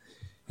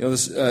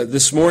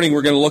This morning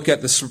we're going to look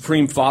at the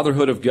supreme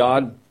fatherhood of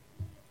God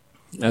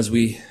as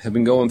we have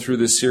been going through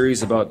this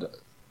series about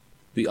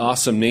the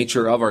awesome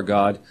nature of our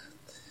God.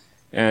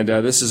 And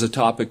this is a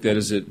topic that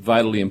is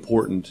vitally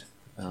important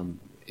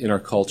in our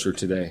culture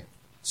today.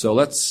 So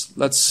let's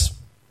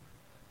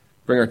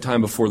bring our time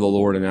before the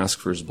Lord and ask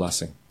for His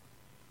blessing.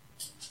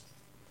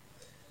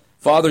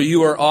 Father,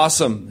 you are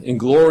awesome and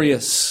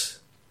glorious.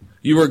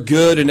 You are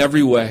good in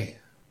every way.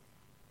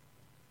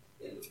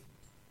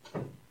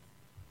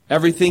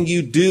 Everything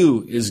you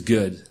do is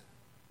good.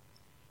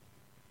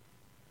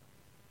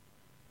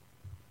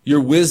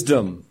 Your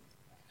wisdom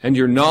and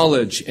your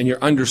knowledge and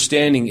your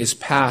understanding is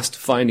past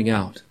finding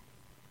out.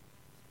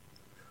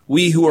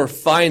 We who are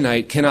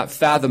finite cannot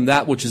fathom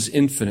that which is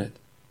infinite.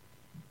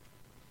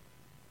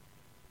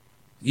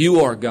 You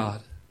are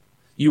God.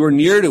 You are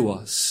near to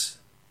us.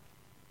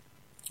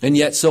 And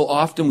yet so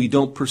often we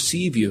don't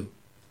perceive you.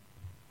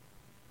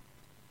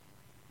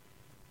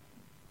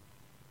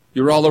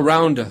 You're all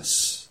around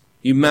us.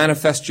 You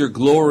manifest your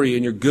glory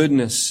and your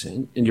goodness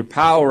and your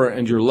power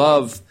and your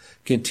love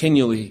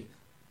continually,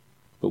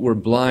 but we're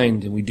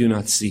blind and we do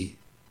not see.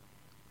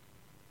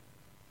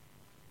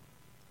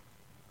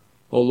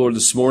 Oh Lord,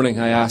 this morning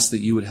I ask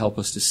that you would help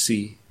us to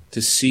see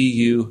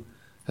you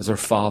as our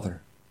Father,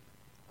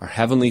 our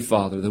Heavenly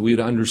Father, that we would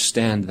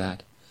understand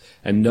that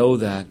and know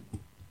that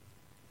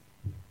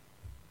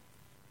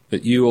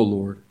you, O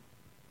Lord,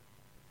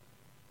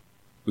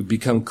 would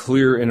become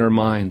clear in our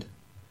mind,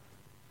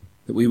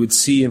 that we would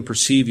see and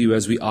perceive you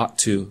as we ought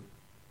to,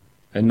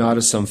 and not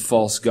as some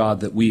false god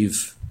that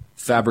we've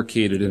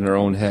fabricated in our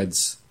own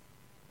heads,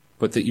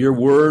 but that your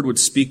word would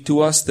speak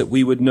to us, that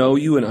we would know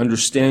you and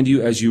understand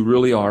you as you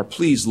really are.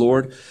 Please,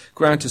 Lord,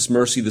 grant us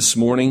mercy this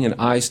morning and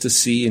eyes to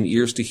see and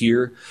ears to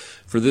hear,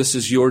 for this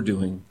is your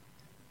doing,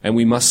 and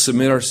we must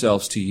submit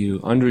ourselves to you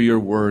under your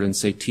word and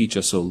say, teach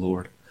us, O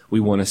Lord. We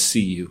want to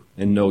see you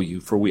and know you,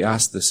 for we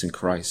ask this in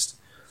Christ.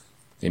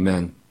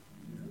 Amen.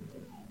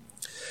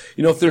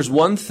 You know, if there's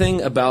one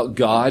thing about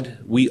God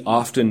we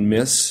often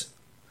miss,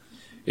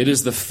 it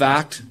is the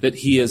fact that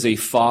He is a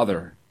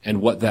Father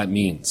and what that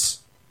means.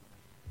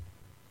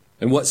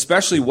 And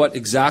especially what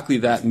exactly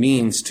that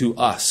means to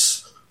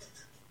us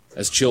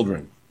as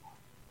children.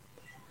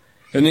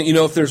 And then,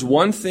 if there's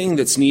one thing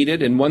that's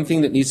needed and one thing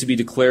that needs to be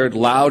declared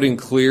loud and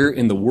clear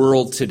in the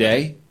world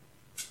today,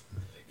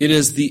 it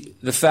is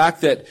the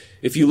fact that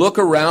if you look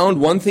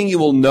around, one thing you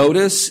will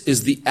notice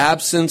is the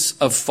absence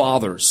of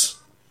fathers.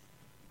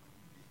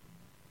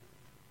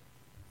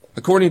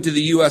 According to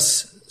the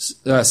U.S.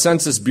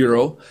 Census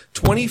Bureau,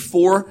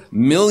 24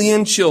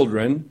 million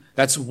children,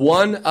 that's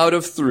 1 out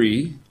of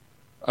 3,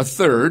 a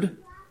third,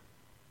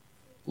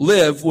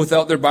 live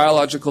without their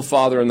biological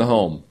father in the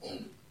home.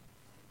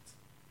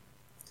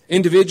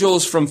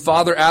 Individuals from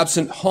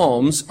father-absent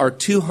homes are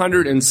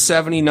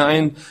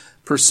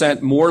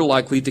 279% more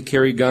likely to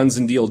carry guns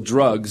and deal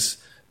drugs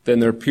than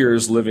their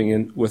peers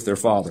living with their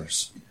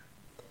fathers.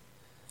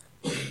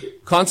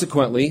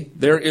 Consequently,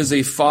 there is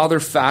a father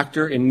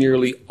factor in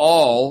nearly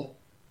all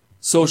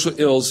social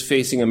ills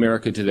facing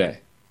America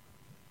today.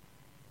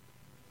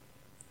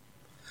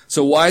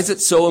 So why is it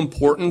so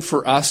important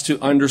for us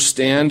to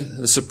understand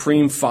the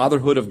supreme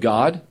fatherhood of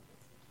God?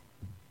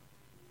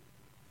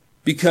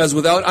 Because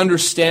without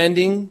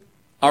understanding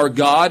our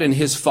God and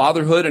His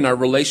fatherhood and our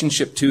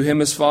relationship to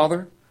Him as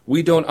Father,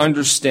 we don't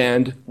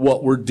understand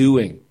what we're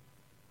doing.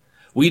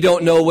 We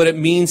don't know what it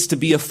means to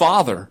be a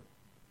father.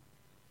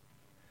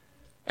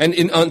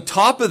 And on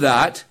top of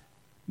that,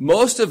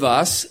 most of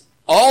us,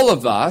 all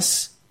of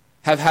us,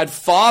 have had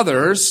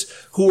fathers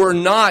who are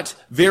not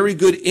very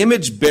good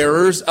image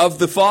bearers of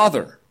the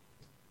Father.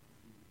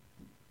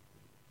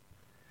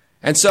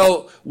 And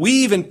so we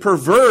even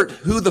pervert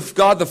who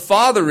God the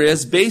Father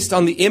is based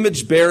on the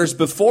image bearers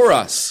before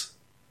us.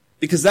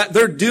 Because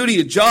their duty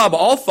and job,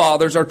 all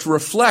fathers, are to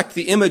reflect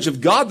the image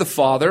of God the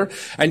Father,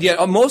 and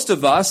yet most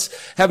of us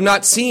have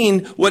not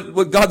seen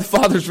what God the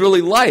Father is really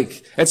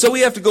like. And so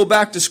we have to go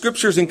back to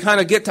Scriptures and kind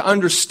of get to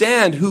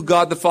understand who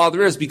God the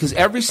Father is, because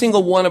every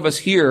single one of us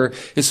here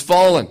is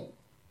fallen.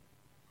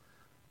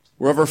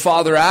 We're of our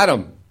father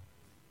Adam.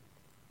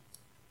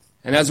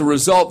 And as a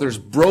result, there's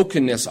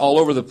brokenness all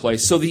over the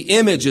place. So the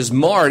image is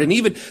marred, and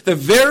even the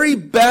very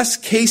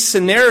best case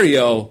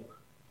scenario,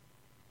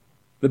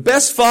 the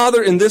best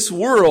father in this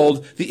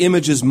world, the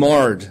image is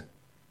marred.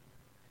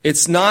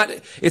 It's not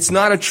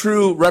a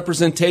true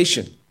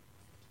representation.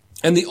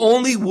 And the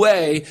only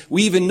way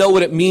we even know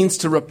what it means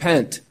to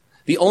repent,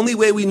 the only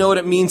way we know what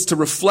it means to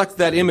reflect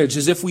that image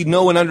is if we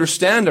know and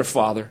understand our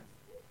Father.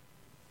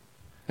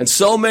 And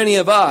so many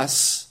of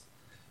us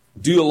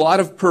do a lot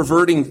of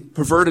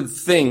perverted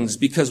things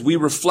because we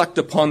reflect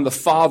upon the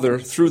Father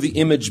through the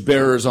image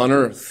bearers on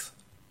earth.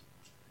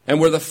 And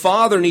where the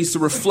Father needs to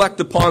reflect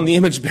upon the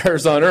image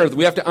bearers on earth,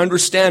 we have to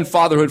understand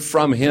fatherhood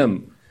from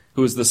Him,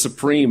 who is the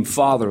supreme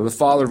Father, the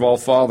Father of all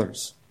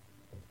fathers.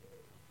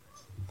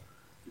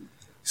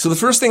 So the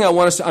first thing I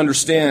want us to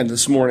understand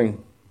this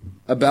morning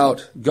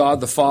about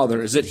God the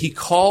Father is that He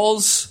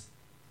calls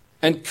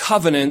and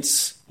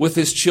covenants with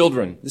His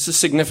children. This is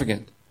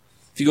significant.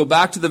 If you go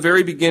back to the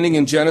very beginning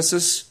in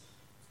Genesis,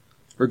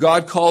 where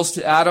God calls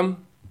to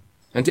Adam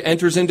and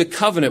enters into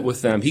covenant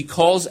with them, he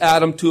calls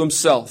Adam to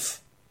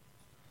himself.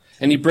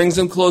 And he brings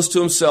him close to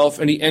himself,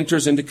 and he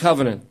enters into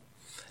covenant.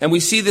 And we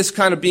see this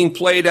kind of being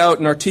played out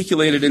and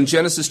articulated in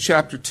Genesis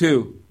chapter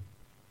 2.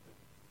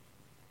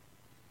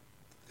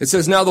 It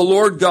says, "Now the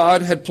Lord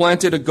God had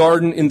planted a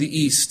garden in the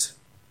east,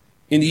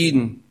 in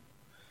Eden,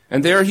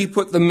 and there he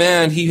put the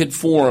man he had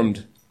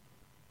formed.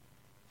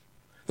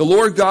 The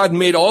Lord God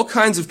made all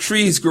kinds of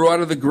trees grow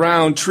out of the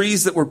ground,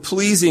 trees that were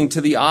pleasing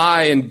to the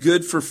eye and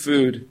good for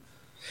food.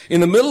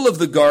 In the middle of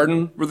the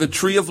garden were the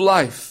tree of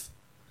life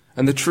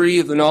and the tree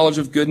of the knowledge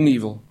of good and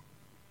evil."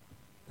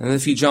 And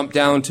if you jump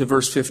down to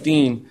verse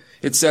 15,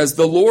 it says,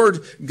 "The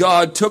Lord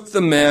God took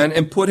the man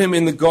and put him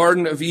in the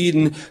Garden of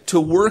Eden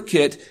to work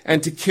it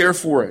and to care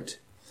for it.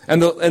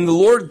 And the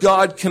Lord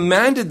God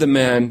commanded the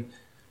man,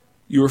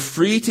 'You are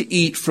free to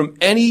eat from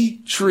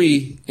any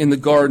tree in the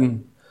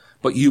garden,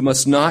 but you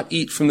must not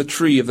eat from the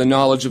tree of the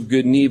knowledge of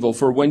good and evil,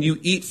 for when you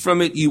eat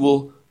from it, you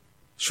will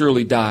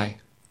surely die.'"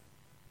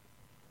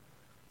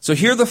 So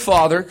here the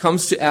Father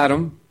comes to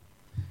Adam,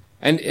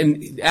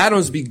 and Adam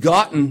is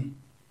begotten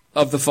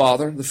of the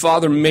Father. The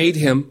Father made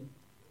him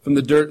from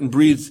the dirt and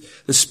breathed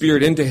the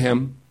Spirit into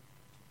him,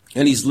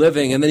 and he's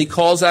living. And then he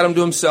calls Adam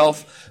to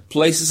himself,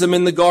 places him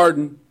in the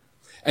garden,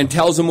 and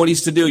tells him what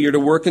he's to do. You're to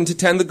work and to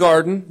tend the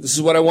garden. This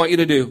is what I want you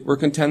to do.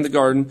 Work and tend the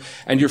garden,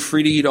 and you're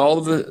free to eat all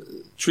of the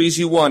trees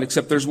you want,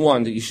 except there's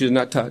one that you should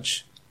not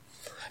touch.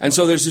 And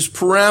so there's these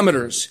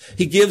parameters.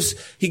 He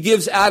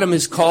gives Adam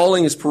his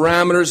calling, his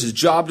parameters, his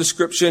job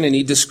description, and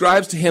he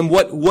describes to him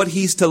what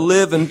he's to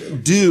live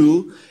and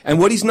do and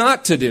what he's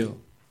not to do.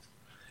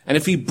 And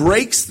if he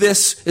breaks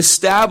this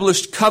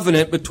established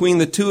covenant between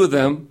the two of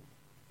them,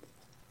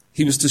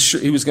 he was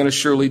going to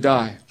surely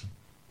die.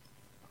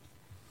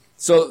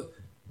 So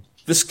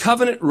this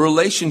covenant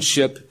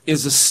relationship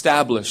is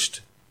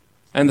established,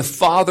 and the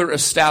Father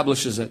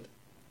establishes it.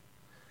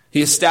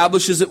 He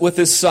establishes it with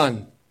his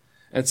Son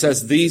and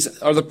says, these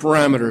are the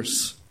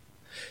parameters.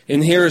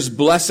 In here is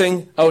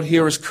blessing, out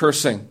here is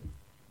cursing.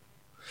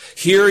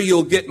 Here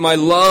you'll get my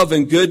love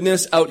and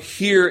goodness, out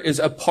here is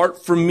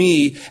apart from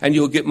me, and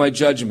you'll get my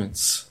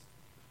judgments.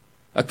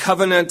 A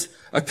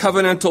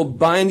covenantal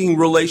binding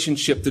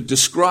relationship that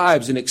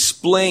describes and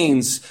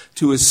explains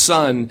to his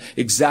Son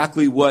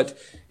exactly what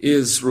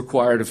is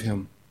required of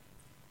him.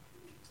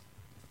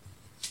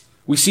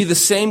 We see the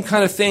same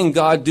kind of thing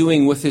God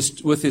doing with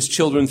his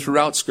children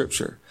throughout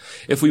Scripture.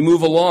 If we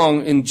move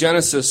along in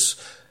Genesis,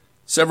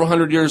 several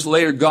hundred years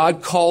later,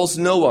 God calls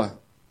Noah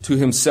to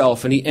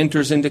himself, and he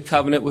enters into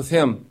covenant with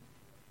him.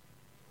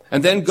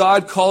 And then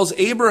God calls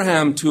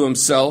Abraham to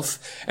himself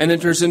and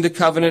enters into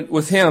covenant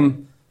with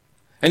him.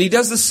 And he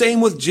does the same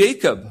with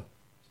Jacob.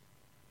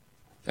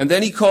 And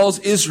then he calls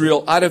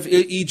Israel out of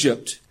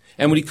Egypt.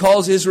 And when he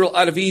calls Israel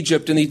out of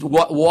Egypt and he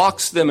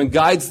walks them and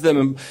guides them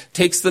and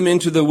takes them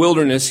into the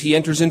wilderness, he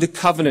enters into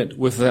covenant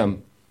with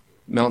them,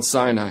 Mount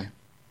Sinai.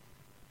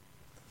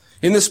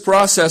 In this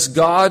process,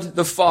 God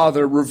the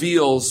Father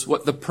reveals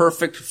what the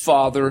perfect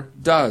Father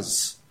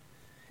does,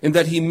 in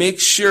that he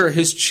makes sure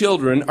his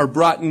children are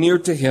brought near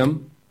to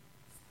him.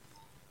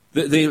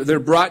 They're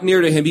brought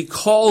near to him. He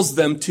calls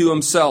them to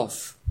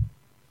himself.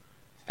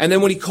 And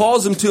then when he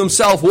calls them to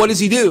himself, what does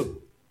he do?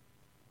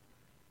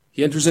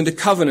 He enters into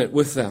covenant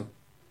with them.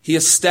 He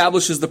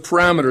establishes the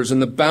parameters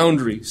and the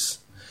boundaries,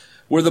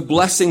 where the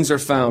blessings are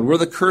found, where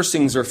the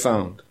cursings are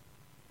found.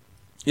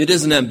 It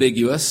isn't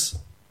ambiguous,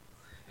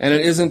 and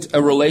it isn't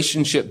a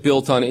relationship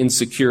built on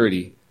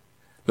insecurity.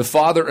 The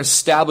Father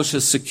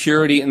establishes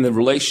security in the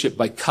relationship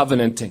by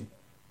covenanting,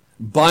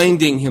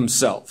 binding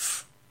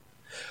himself.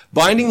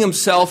 Binding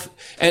himself,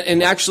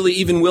 and actually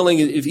even willing,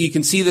 if you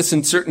can see this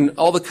in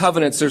all the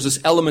covenants, there's this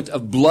element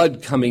of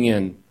blood coming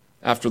in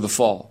after the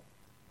fall.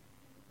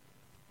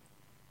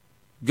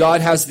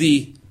 God has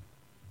the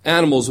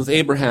animals with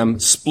Abraham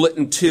split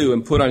in two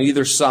and put on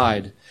either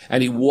side,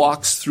 and he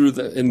walks through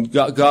and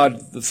God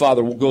the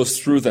Father goes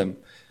through them.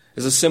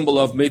 As a symbol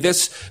of may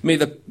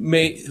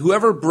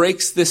whoever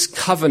breaks this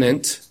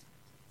covenant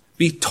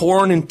be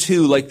torn in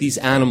two like these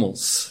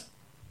animals.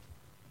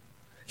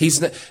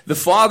 The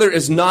Father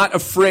is not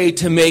afraid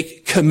to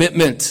make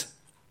commitment.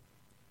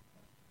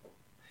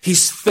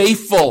 He's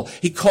faithful.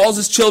 He calls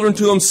his children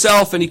to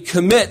himself and he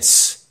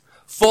commits,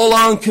 full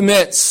on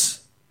commits.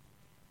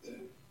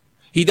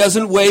 He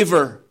doesn't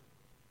waver.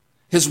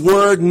 His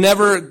word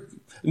never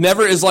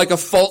is like a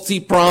faulty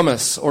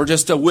promise or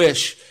just a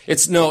wish.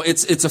 It's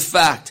a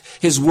fact.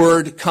 His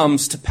word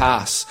comes to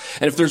pass.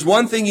 And if there's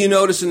one thing you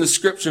notice in the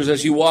Scriptures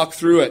as you walk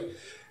through it,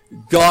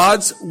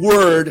 God's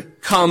word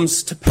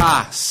comes to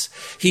pass.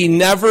 He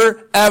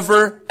never,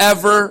 ever,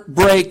 ever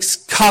breaks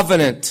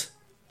covenant.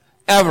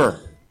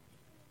 Ever.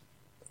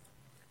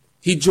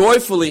 He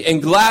joyfully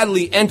and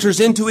gladly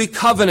enters into a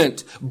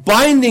covenant,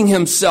 binding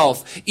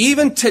himself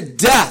even to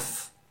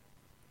death.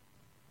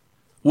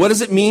 What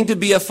does it mean to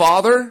be a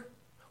father?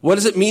 What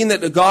does it mean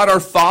that God our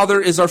Father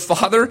is our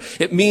Father?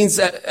 It means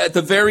that at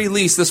the very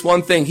least, this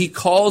one thing, he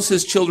calls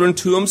his children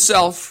to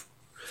himself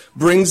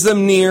brings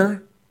them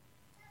near,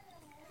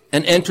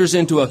 and enters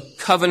into a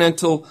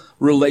covenantal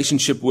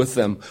relationship with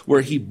them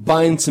where he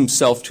binds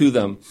himself to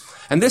them.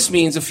 And this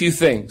means a few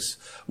things.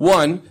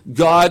 One,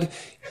 God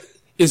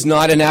is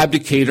not an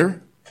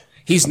abdicator.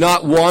 He's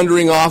not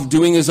wandering off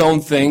doing his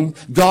own thing.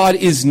 God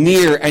is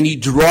near and he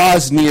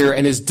draws near,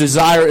 and his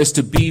desire is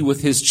to be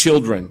with his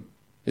children,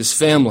 his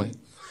family.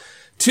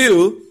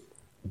 Two,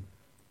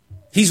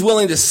 he's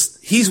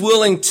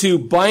willing to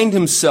bind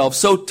himself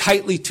so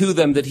tightly to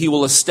them that he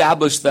will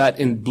establish that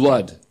in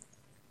blood.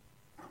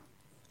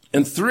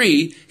 And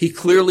three, he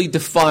clearly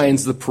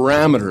defines the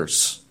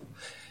parameters,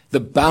 the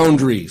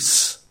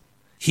boundaries.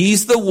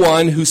 He's the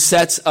one who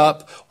sets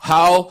up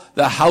how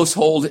the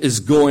household is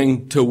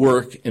going to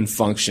work and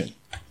function.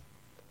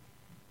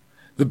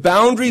 The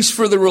boundaries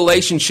for the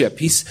relationship.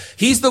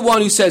 He's the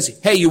one who says,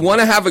 hey, you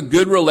want to have a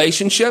good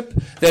relationship?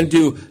 Then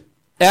do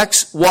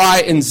X,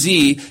 Y, and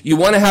Z. You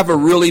want to have a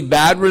really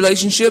bad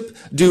relationship?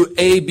 Do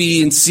A,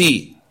 B, and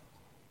C.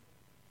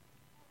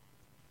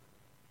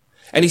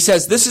 And he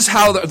says, this is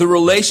how the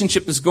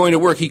relationship is going to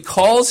work. He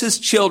calls his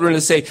children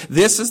to say,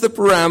 this is the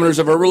parameters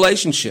of our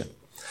relationship.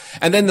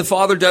 And then the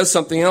father does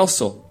something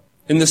else.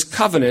 In this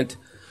covenant,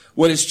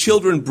 when his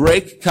children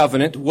break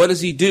covenant, what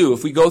does he do?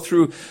 If we go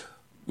through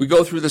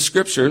the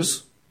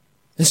scriptures,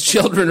 his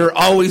children are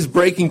always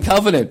breaking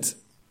covenant,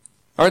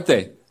 aren't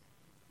they?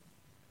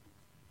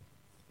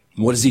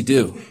 What does he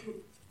do?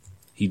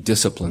 He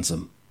disciplines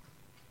them.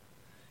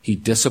 He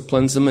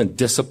disciplines them and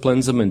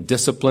disciplines them and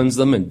disciplines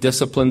them and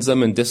disciplines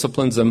them and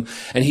disciplines them.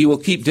 And he will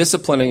keep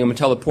disciplining them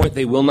until the point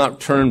they will not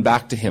turn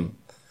back to him.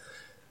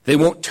 They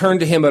won't turn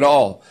to him at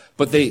all,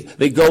 but they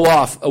go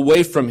off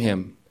away from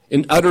him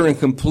in utter and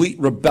complete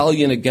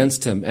rebellion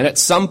against him. And at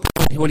some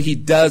point, what he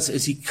does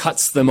is he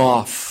cuts them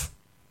off.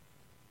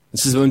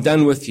 This is, I'm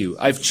done with you.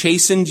 I've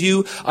chastened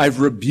you. I've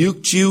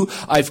rebuked you.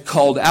 I've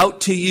called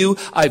out to you.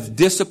 I've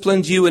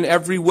disciplined you in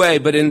every way.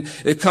 But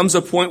it comes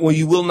a point where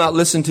you will not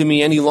listen to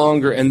me any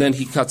longer, and then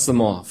he cuts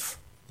them off.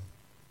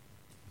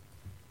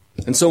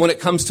 And so when it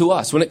comes to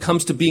us, when it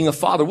comes to being a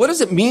father, what does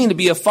it mean to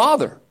be a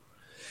father?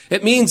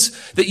 It means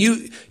that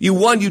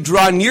you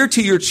draw near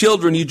to your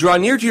children, you draw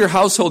near to your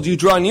household, you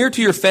draw near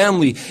to your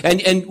family,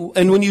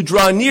 and when you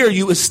draw near,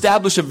 you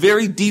establish a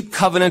very deep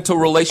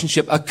covenantal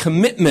relationship, a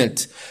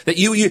commitment that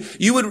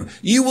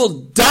you will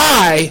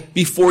die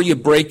before you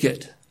break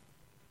it.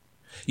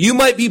 You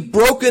might be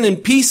broken in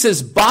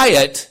pieces by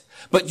it,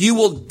 but you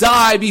will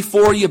die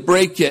before you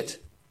break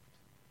it.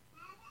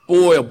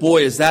 Boy, oh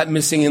boy, is that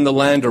missing in the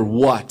land or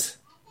what?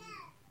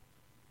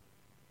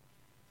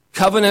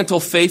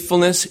 Covenantal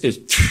faithfulness is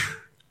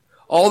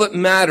all that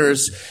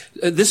matters.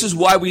 This is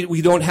why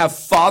we don't have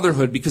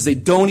fatherhood, because they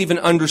don't even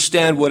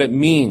understand what it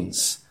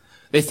means.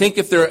 They think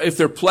if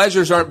their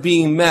pleasures aren't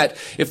being met,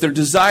 if their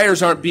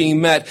desires aren't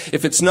being met,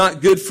 if it's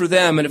not good for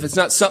them, and if it's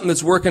not something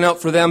that's working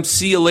out for them,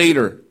 see you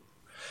later.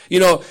 You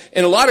know,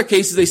 in a lot of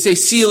cases they say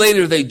see you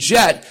later, they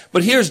jet,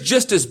 but here's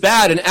just as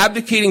bad, an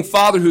abdicating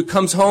father who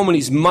comes home and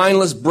he's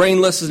mindless,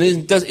 brainless,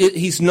 and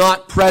he's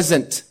not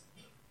present.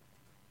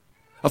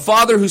 A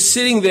father who's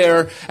sitting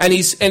there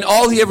and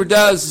all he ever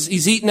does is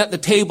he's eating at the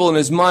table and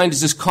his mind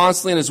is just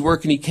constantly in his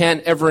work and he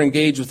can't ever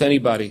engage with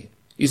anybody.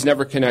 He's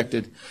never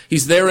connected.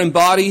 He's there in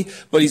body,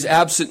 but he's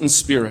absent in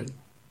spirit.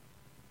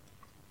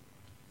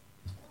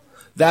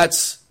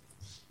 That's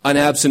an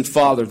absent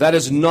father. That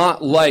is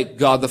not like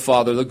God the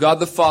Father. The God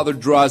the Father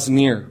draws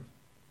near.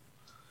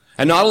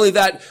 And not only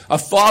that,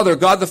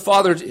 God the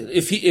Father,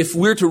 if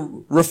we're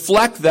to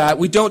reflect that,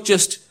 we don't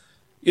just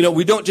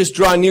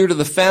draw near to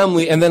the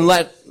family and then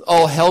let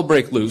all hell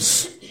break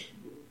loose.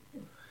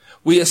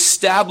 We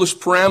establish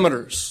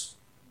parameters.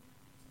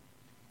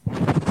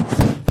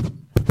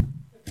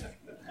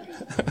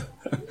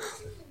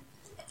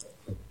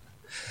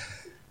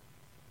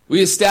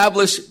 We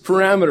establish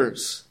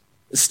parameters.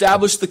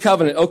 Establish the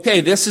covenant.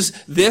 Okay, this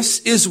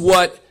is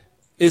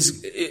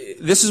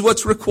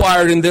what's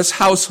required in this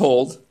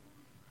household,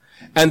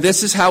 and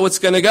this is how it's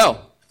going to go.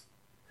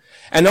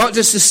 And not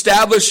just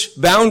establish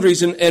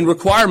boundaries and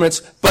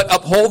requirements, but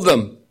uphold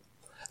them.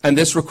 And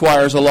this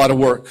requires a lot of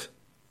work.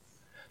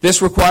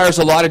 This requires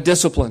a lot of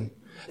discipline.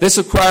 This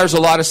requires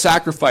a lot of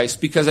sacrifice,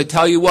 because I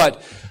tell you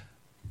what,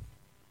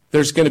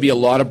 there's going to be a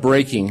lot of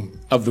breaking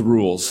of the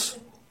rules.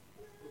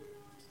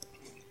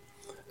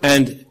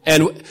 And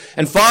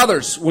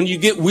fathers, when you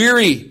get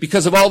weary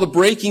because of all the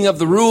breaking of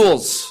the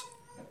rules,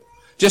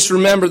 just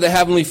remember the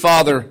Heavenly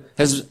Father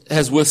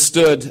has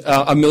withstood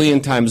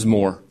 1,000,000 times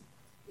more.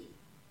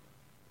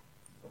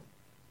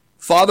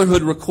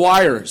 Fatherhood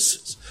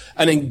requires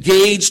an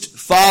engaged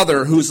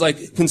father who's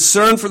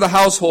concerned for the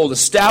household,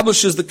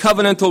 establishes the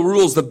covenantal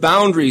rules, the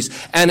boundaries,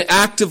 and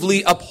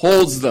actively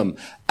upholds them.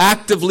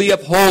 Actively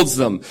upholds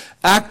them.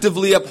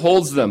 Actively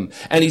upholds them.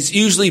 And he's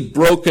usually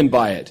broken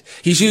by it.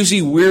 He's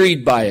usually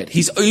wearied by it.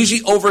 He's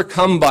usually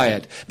overcome by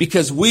it,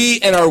 because we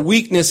in our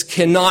weakness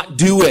cannot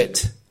do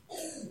it.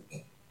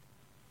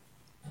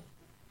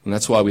 And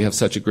that's why we have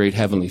such a great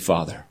Heavenly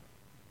Father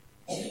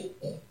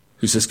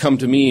who says, "Come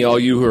to me, all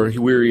you who are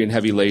weary and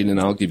heavy laden, and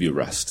I'll give you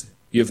rest."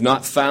 you have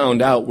not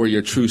found out where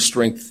your true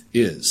strength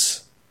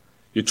is.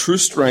 Your true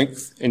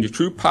strength and your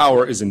true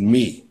power is in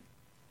me.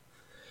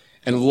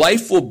 And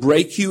life will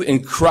break you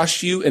and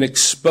crush you and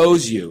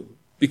expose you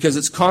because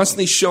it's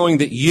constantly showing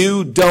that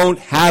you don't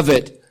have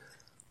it,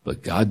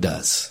 but God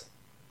does.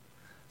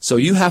 So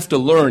you have to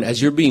learn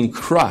as you're being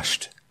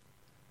crushed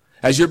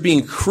by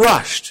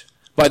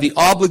the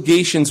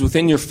obligations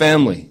within your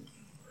family,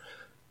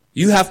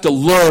 you have to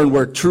learn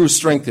where true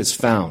strength is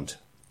found,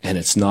 and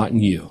it's not in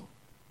you.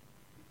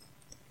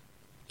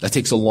 That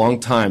takes a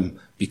long time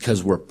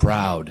because we're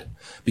proud,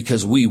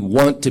 because we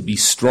want to be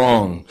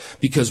strong,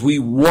 because we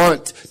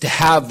want to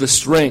have the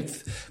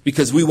strength,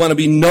 because we want to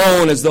be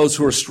known as those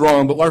who are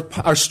strong.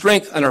 But our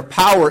strength and our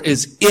power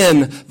is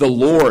in the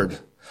Lord,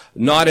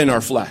 not in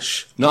our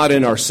flesh, not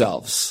in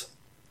ourselves.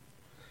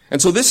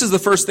 And so this is the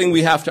first thing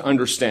we have to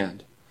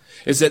understand,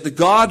 is that the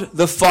God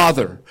the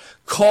Father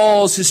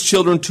calls his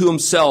children to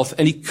himself,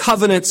 and he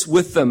covenants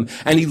with them,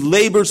 and he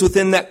labors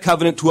within that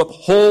covenant to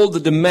uphold the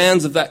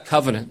demands of that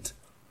covenant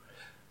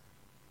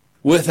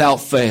without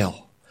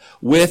fail.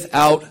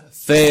 Without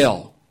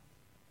fail.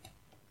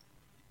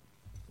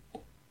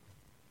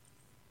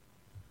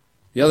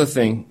 The other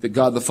thing that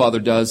God the Father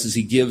does is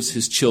he gives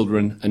his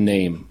children a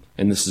name,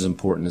 and this is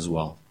important as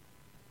well.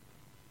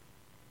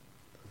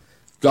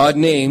 God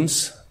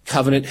names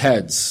covenant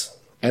heads,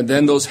 and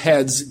then those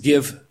heads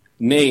give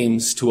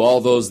names to all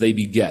those they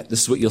beget.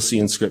 This is what you'll see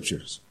in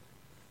scriptures.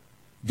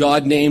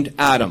 God named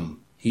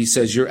Adam. He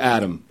says, you're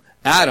Adam.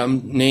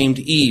 Adam named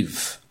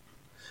Eve.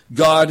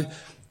 God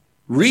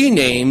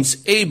renames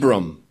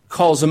Abram,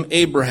 calls him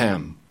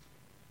Abraham.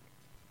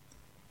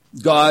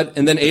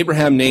 And then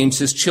Abraham names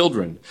his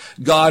children.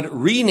 God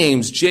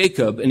renames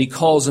Jacob, and he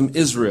calls him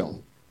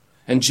Israel.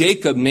 And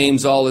Jacob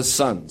names all his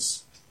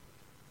sons.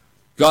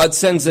 God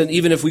sends in,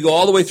 even if we go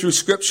all the way through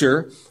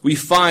Scripture, we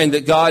find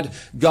that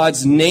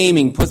God's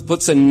naming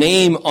puts a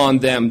name on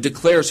them,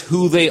 declares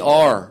who they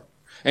are.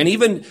 And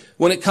even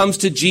when it comes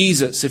to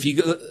Jesus, if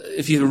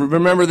you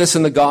remember this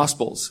in the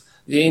Gospels,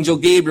 the angel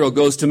Gabriel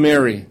goes to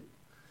Mary,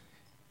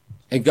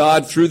 and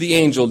God, through the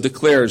angel,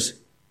 declares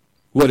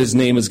what his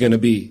name is going to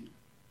be.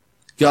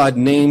 God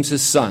names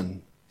his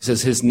son. He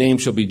says his name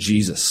shall be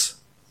Jesus.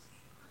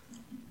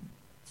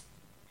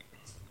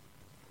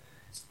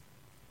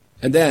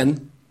 And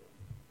then,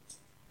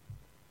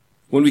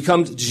 when we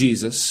come to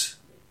Jesus,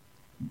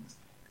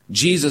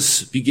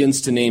 Jesus begins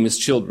to name his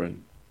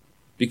children,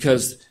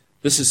 because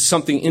this is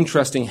something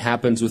interesting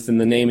happens within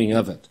the naming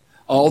of it.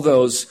 All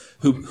those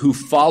who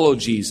follow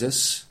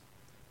Jesus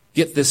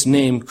get this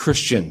name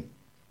Christian.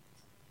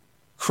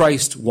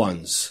 Christ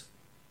ones.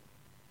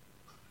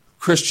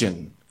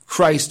 Christian.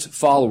 Christ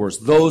followers.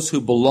 Those who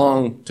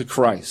belong to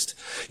Christ.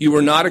 You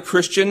were not a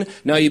Christian,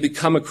 now you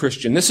become a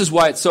Christian. This is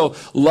why it's so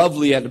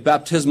lovely at a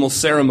baptismal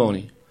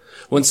ceremony.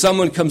 When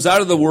someone comes out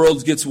of the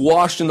world, gets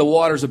washed in the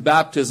waters of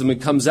baptism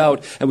and comes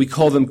out, and we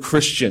call them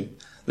Christian.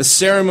 The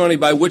ceremony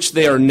by which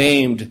they are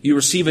named, you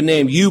receive a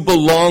name. You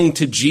belong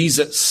to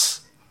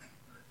Jesus.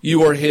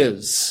 You are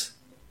his.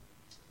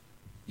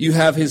 You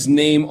have his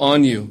name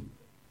on you.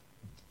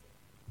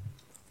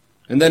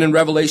 And then in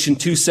Revelation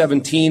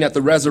 2:17, at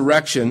the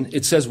resurrection,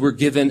 it says we're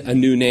given a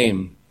new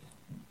name.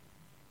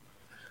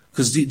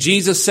 Because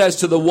Jesus says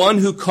to the one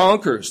who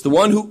conquers, the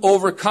one who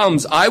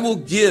overcomes, I will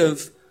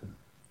give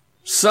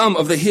some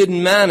of the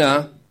hidden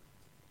manna,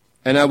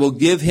 and I will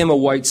give him a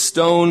white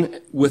stone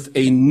with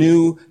a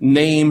new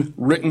name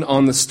written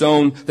on the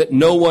stone that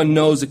no one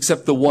knows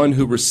except the one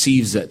who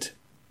receives it.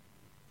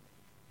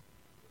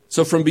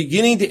 So from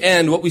beginning to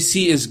end, what we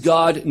see is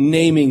God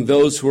naming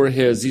those who are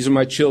his. These are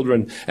my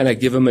children, and I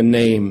give them a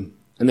name,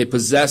 and they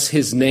possess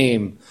his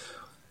name.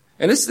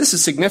 And this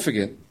is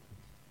significant.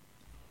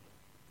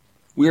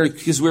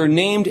 Because we're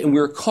named and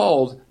we're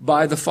called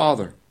by the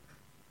Father.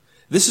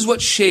 This is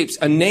what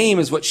a name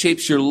is what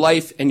shapes your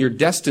life and your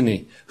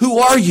destiny. Who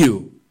are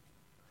you?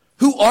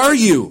 Who are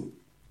you?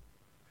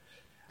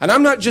 And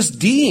I'm not just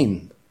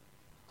Dean.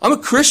 I'm a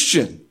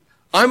Christian.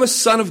 I'm a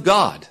son of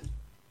God.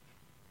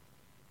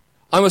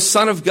 I'm a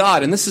son of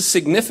God, and this is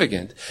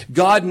significant.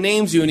 God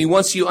names you, and he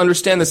wants you to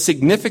understand the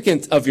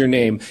significance of your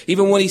name.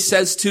 Even when he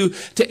says to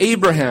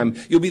Abraham,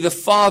 you'll be the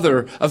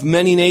father of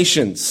many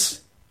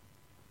nations.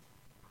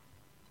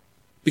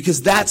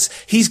 Because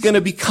he's going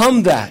to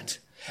become that.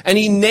 And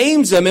he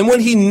names them, and when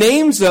he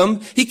names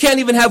them, he can't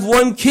even have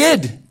one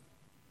kid.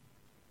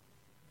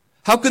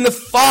 How can the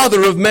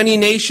father of many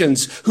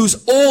nations,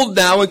 who's old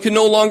now and can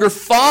no longer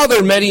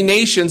father many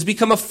nations,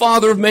 become a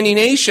father of many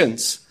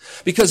nations?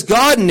 Because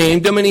God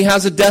named him and he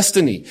has a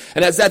destiny.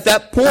 And at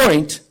that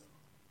point,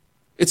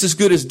 it's as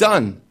good as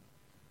done.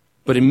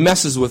 But it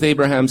messes with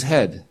Abraham's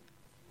head.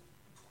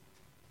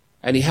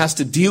 And he has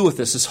to deal with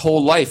this his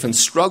whole life and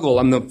struggle.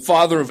 I'm the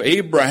father of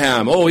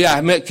Abraham. Oh yeah,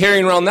 I'm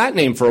carrying around that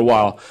name for a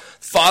while.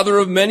 Father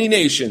of many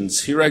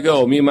nations. Here I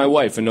go, me and my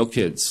wife and no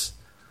kids.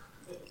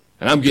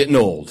 And I'm getting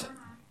old.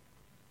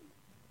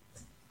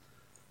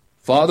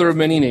 Father of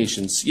many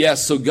nations.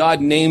 Yes, so God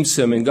names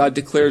him and God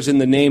declares in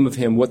the name of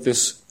him what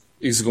this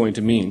is going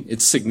to mean.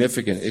 It's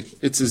significant.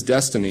 It's his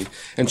destiny.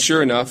 And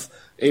sure enough,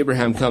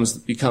 Abraham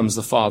becomes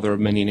the father of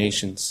many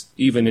nations,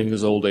 even in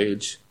his old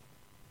age.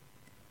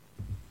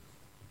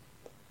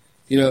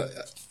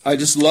 I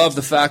just love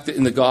the fact that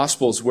in the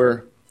Gospels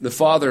where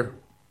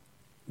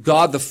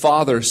God the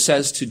Father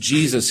says to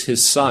Jesus,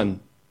 his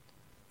Son,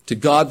 to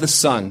God the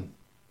Son,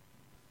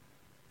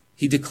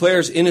 he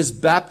declares in his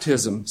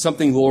baptism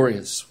something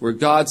glorious, where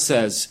God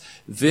says,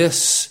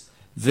 this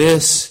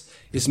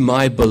is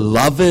my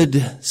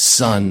beloved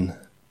Son.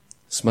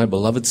 It's my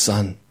beloved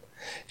Son,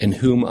 in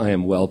whom I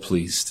am well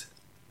pleased.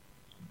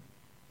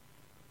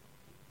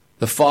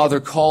 The Father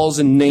calls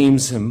and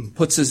names him,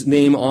 puts his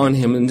name on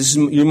him, and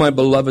you're my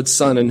beloved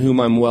Son, in whom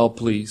I'm well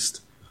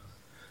pleased.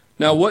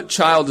 Now, what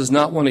child does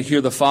not want to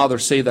hear the Father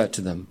say that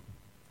to them?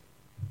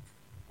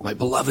 My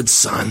beloved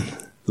Son,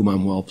 whom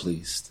I'm well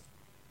pleased.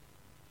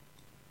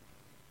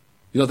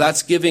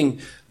 That's the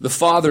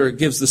Father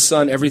gives the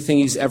Son everything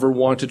he's ever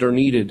wanted or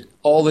needed.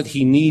 All that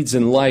he needs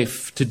in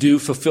life to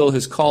fulfill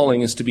his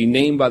calling is to be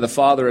named by the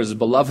Father as a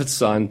beloved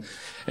Son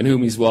in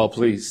whom he's well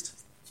pleased.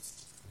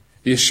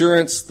 The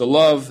assurance, the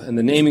love, and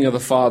the naming of the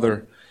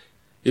Father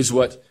is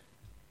what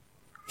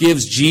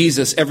gives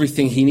Jesus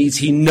everything he needs.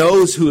 He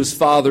knows who his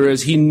Father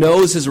is. He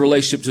knows his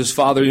relationship to his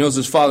Father. He knows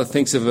his Father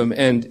thinks of him,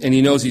 and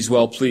he knows he's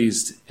well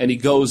pleased. And he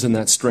goes in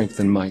that strength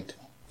and might.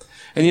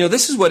 And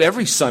this is what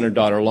every son or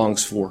daughter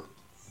longs for.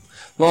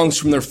 Longs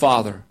from their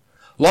father.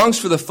 Longs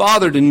for the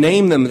Father to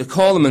name them, to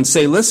call them and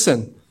say,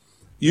 listen,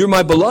 you're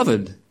my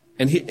beloved.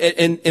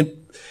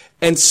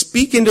 And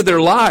speak into their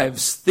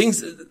lives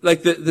things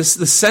like the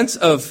sense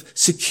of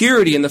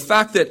security and the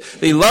fact that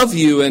they love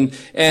you and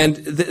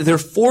they're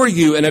for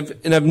you and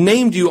have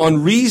named you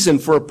on reason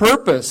for a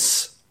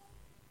purpose.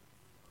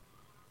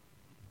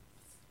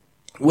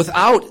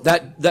 Without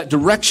that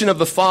direction of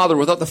the Father,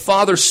 without the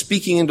Father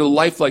speaking into a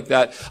life like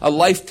that, a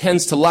life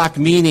tends to lack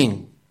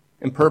meaning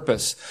and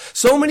purpose.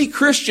 So many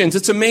Christians,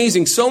 it's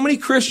amazing, so many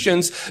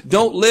Christians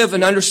don't live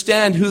and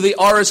understand who they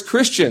are as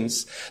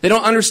Christians. They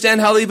don't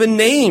understand how they've been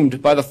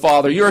named by the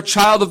Father. You're a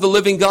child of the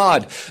living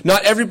God.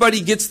 Not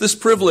everybody gets this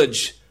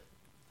privilege.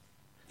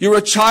 You're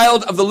a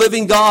child of the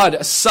living God,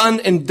 a son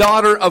and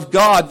daughter of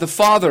God, the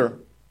Father.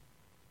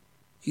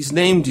 He's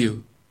named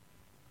you.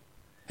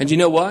 And you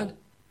know what?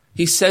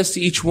 He says to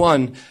each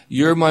one,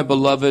 you're my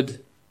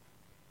beloved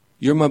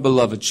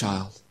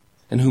child,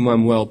 in whom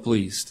I'm well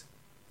pleased.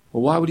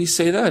 Well, why would he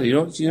say that?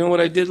 You know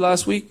what I did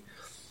last week?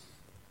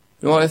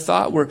 You know what I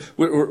thought?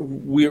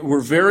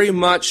 We're very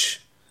much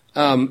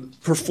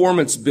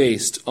performance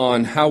based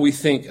on how we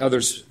think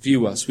others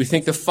view us. We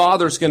think the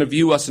Father's going to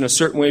view us in a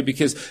certain way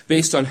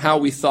based on how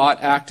we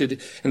thought,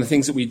 acted, and the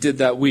things that we did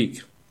that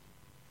week.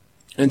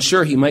 And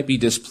sure, he might be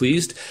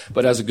displeased,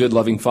 but as a good,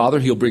 loving Father,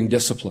 he'll bring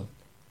discipline.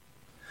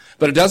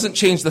 But it doesn't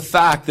change the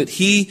fact that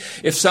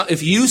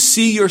if you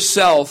see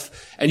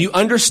yourself and you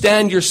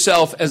understand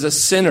yourself as a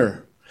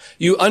sinner,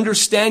 you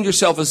understand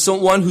yourself as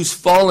someone who's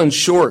fallen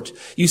short.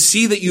 You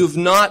see that you have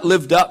not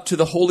lived up to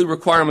the holy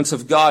requirements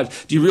of God.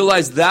 Do you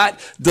realize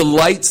that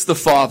delights the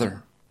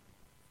Father?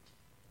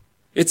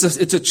 It's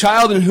a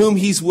child in whom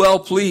he's well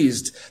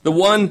pleased. The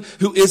one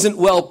who isn't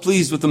well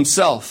pleased with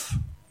himself.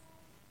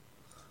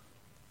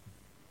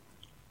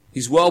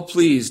 He's well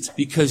pleased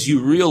because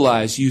you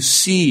realize, you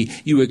see,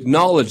 you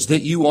acknowledge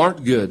that you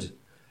aren't good.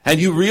 And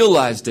you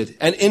realized it.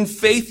 And in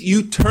faith,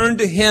 you turned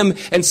to him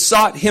and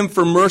sought him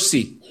for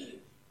mercy.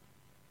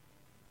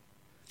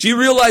 Do you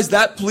realize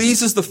that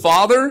pleases the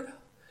Father?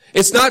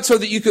 It's not so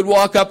that you could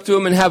walk up to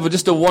him and have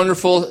just a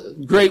wonderful,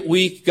 great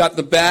week, got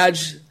the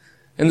badge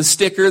and the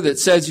sticker that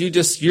says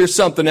you're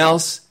something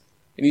else.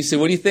 And you say,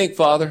 what do you think,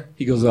 Father?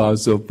 He goes, oh, I'm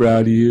so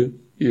proud of you.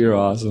 You're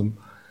awesome.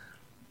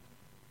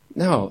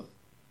 No.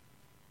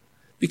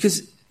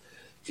 Because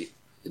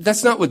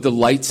that's not what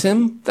delights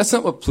him. That's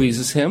not what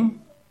pleases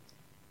him.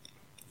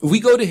 We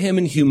go to him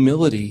in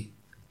humility.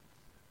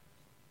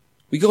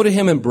 We go to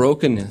him in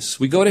brokenness.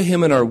 We go to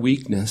him in our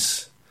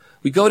weakness.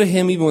 We go to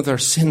him even with our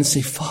sin and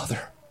say,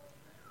 Father,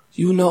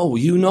 you know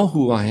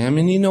who I am,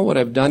 and you know what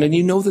I've done, and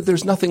you know that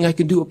there's nothing I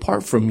can do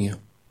apart from you.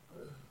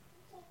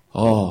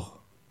 Oh,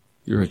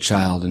 you're a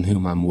child in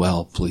whom I'm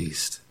well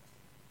pleased,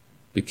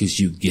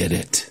 because you get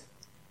it.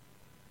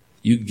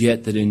 You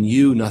get that in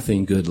you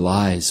nothing good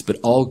lies, but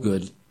all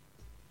good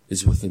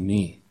is within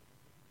me.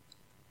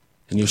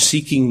 And you're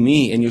seeking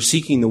me, and you're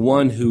seeking the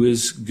one who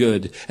is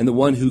good, and the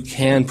one who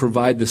can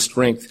provide the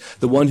strength,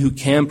 the one who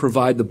can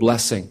provide the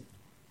blessing.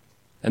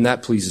 And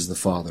that pleases the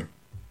Father.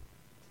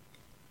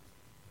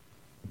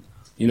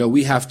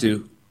 We have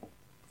to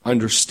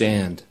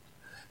understand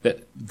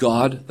that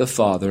God the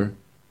Father,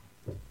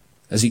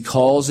 as he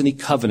calls and he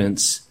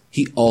covenants,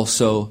 he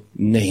also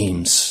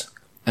names.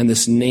 And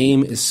this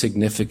name is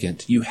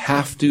significant. You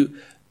have to,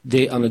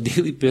 on a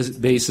daily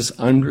basis,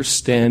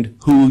 understand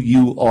who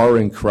you are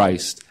in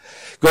Christ.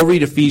 Go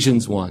read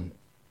Ephesians 1.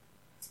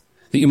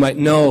 That you might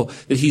know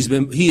that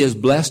he has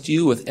blessed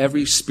you with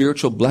every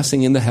spiritual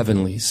blessing in the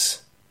heavenlies.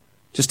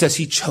 Just as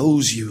he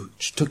chose you,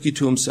 took you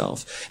to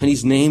himself. And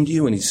he's named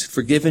you, and he's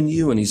forgiven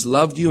you, and he's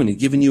loved you, and he's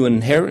given you an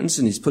inheritance,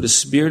 and he's put his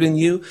Spirit in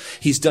you.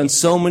 He's done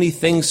so many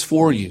things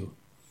for you.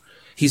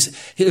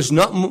 There's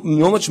not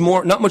much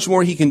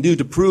more he can do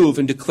to prove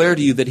and declare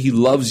to you that he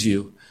loves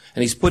you.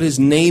 And he's put his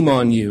name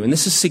on you. And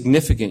this is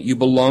significant. You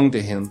belong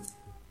to him.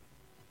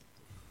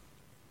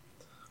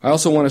 I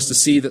also want us to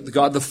see that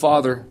God the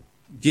Father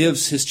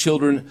gives his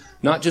children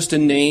not just a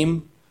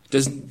name,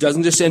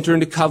 doesn't just enter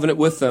into covenant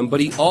with them, but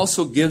he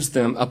also gives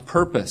them a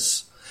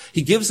purpose.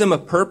 He gives them a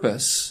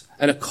purpose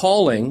and a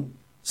calling,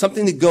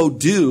 something to go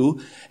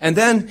do, and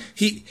then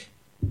he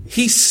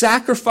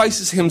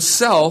sacrifices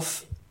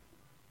himself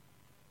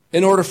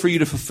in order for you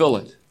to fulfill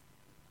it.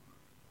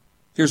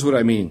 Here's what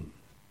I mean.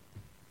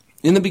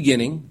 In the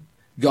beginning,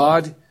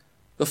 God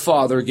the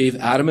Father gave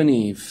Adam and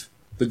Eve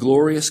the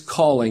glorious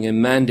calling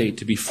and mandate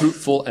to be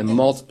fruitful and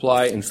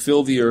multiply and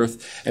fill the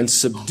earth and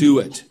subdue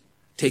it.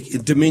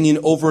 Take dominion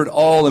over it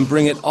all and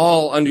bring it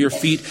all under your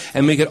feet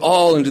and make it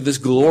all into this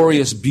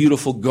glorious,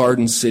 beautiful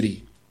garden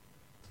city.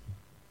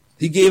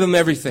 He gave them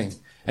everything,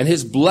 and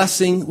his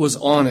blessing was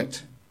on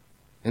it.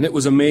 And it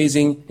was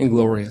amazing and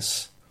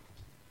glorious.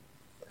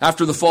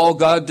 After the fall,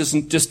 God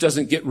doesn't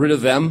get rid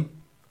of them.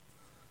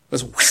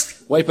 Let's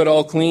wipe it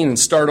all clean and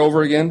start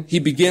over again. He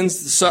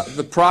begins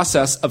the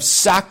process of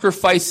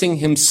sacrificing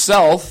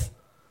himself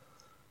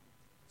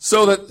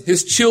so that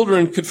his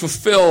children could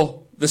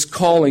fulfill this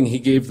calling he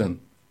gave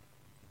them.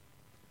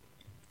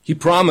 He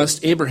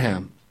promised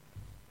Abraham,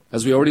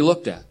 as we already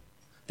looked at,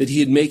 that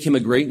he'd make him a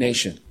great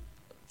nation,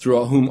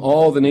 through whom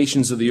all the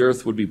nations of the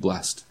earth would be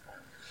blessed.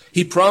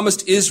 He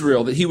promised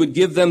Israel that he would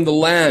give them the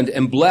land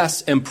and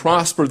bless and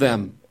prosper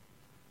them.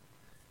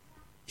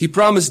 He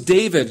promised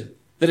David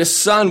that his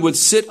son would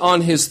sit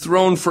on his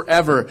throne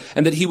forever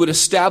and that he would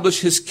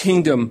establish his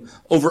kingdom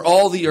over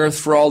all the earth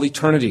for all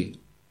eternity.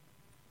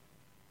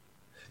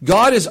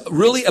 God is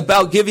really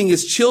about giving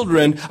his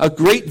children a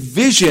great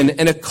vision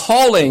and a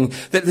calling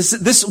that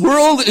this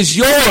world is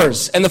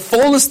yours and the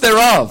fullness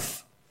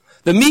thereof.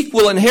 The meek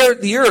will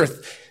inherit the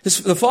earth.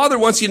 The Father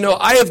wants you to know,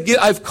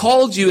 I've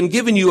called you and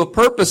given you a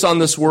purpose on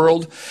this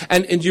world,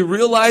 and you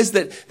realize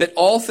that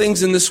all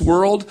things in this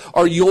world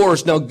are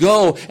yours. Now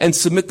go and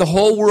submit the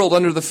whole world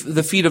under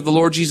the feet of the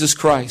Lord Jesus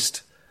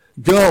Christ.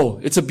 Go.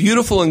 It's a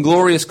beautiful and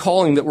glorious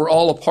calling that we're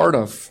all a part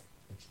of.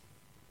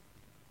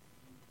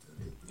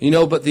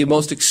 But the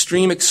most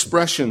extreme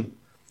expression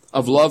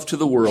of love to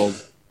the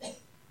world,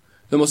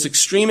 the most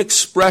extreme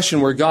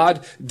expression where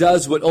God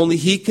does what only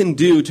he can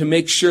do to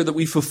make sure that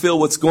we fulfill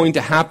what's going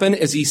to happen,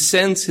 is he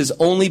sends his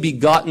only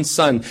begotten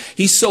Son.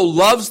 He so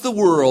loves the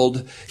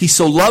world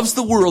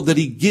that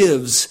he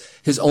gives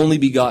his only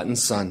begotten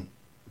Son,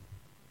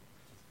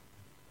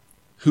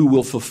 who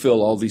will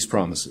fulfill all these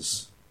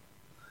promises.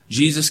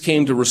 Jesus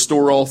came to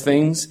restore all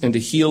things and to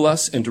heal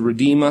us and to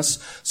redeem us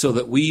so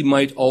that we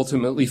might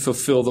ultimately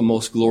fulfill the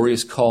most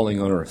glorious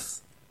calling on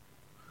earth.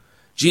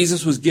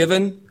 Jesus was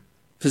given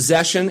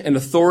possession and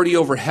authority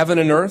over heaven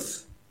and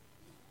earth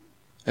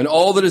and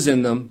all that is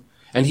in them,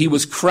 and he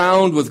was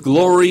crowned with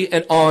glory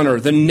and honor.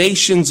 The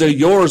nations are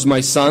yours,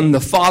 my son. The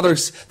Father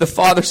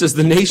says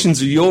the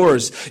nations are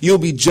yours. You'll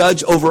be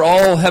judge over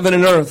all heaven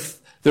and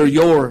earth. They're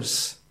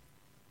yours.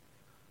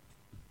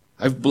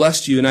 I've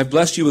blessed you, and I've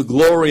blessed you with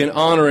glory and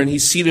honor, and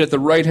he's seated at the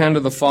right hand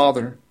of the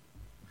Father.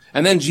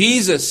 And then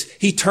Jesus,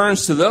 he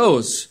turns to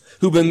those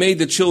who've been made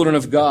the children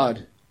of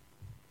God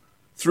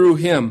through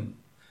him.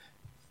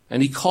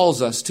 And he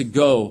calls us to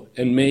go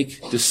and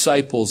make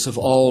disciples of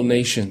all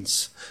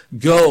nations.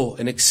 Go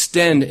and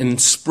extend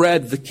and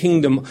spread the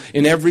kingdom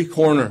in every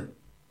corner.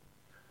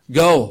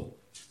 Go.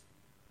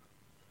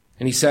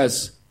 And he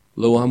says,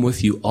 lo, I'm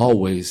with you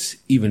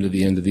always, even to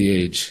the end of the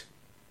age.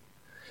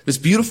 This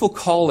beautiful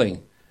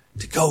calling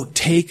to go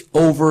take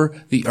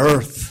over the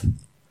earth.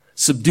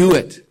 Subdue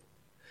it.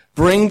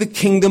 Bring the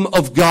kingdom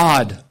of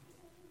God.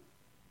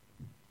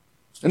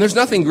 And there's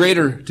nothing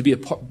greater to be a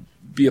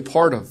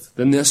part of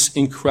than this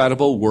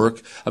incredible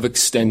work of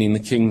extending the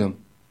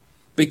kingdom.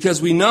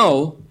 Because we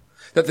know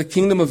that the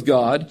kingdom of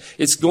God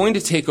is going to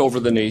take over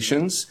the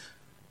nations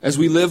as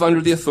we live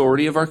under the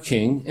authority of our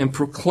King and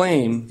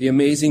proclaim the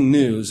amazing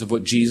news of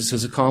what Jesus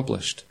has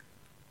accomplished.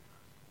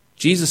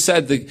 Jesus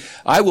said,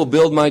 I will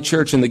build my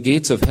church and the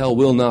gates of hell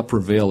will not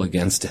prevail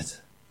against it.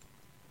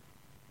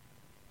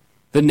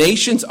 The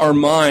nations are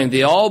mine.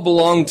 They all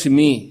belong to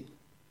me.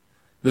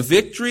 The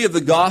victory of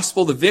the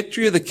gospel, the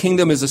victory of the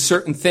kingdom is a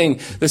certain thing.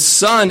 The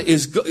Son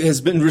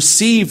has been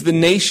received the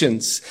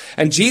nations,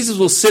 and Jesus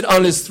will sit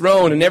on his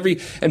throne,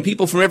 and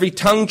people from every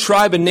tongue,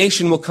 tribe, and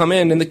nation will come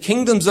in, and the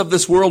kingdoms of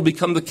this world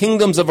become the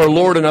kingdoms of our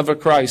Lord and of our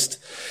Christ.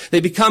 They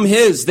become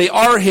his. They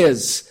are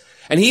his.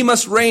 And he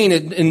must reign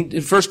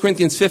in 1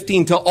 Corinthians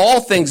 15 till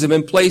all things have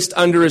been placed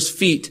under his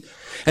feet,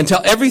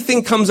 until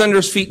everything comes under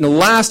his feet, and the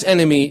last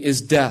enemy is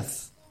death.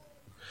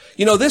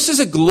 This is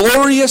a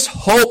glorious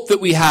hope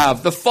that we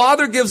have. The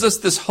Father gives us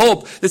this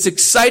hope, this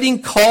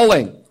exciting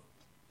calling.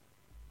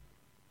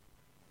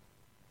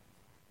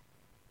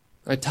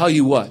 I tell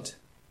you what,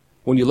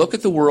 when you look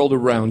at the world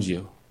around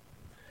you,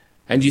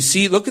 and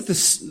you look at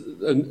this,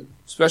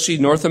 especially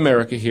North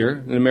America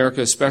here, in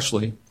America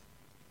especially,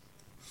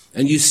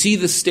 and you see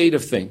the state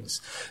of things.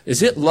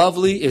 Is it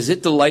lovely? Is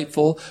it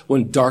delightful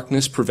when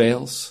darkness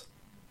prevails?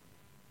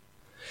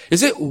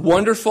 Is it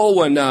wonderful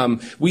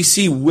when we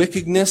see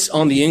wickedness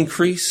on the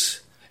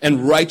increase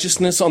and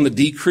righteousness on the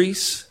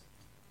decrease?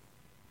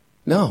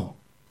 No,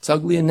 it's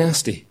ugly and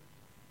nasty.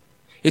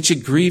 It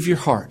should grieve your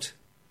heart.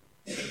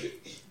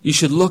 You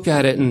should look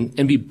at it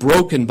and be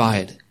broken by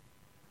it.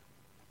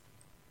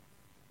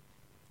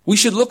 We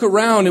should look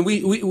around and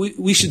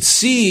we should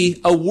see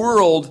a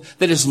world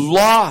that is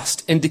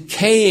lost and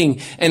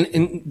decaying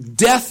and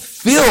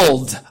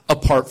death-filled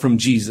apart from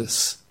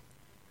Jesus.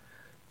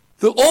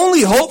 The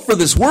only hope for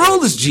this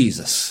world is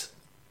Jesus.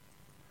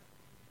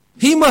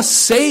 He must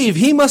save.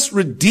 He must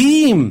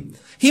redeem.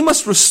 He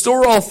must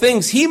restore all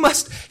things. He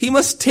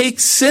must take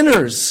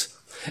sinners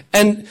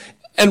and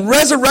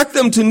resurrect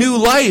them to new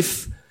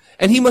life.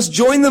 And he must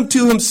join them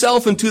to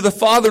himself and to the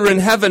Father in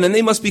heaven, and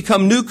they must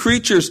become new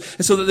creatures,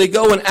 and so that they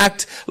go and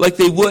act like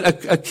they would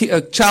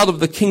a child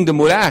of the kingdom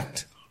would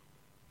act.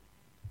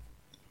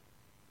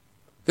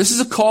 This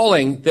is a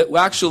calling that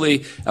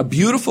actually, a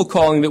beautiful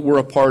calling that we're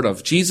a part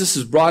of. Jesus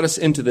has brought us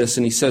into this,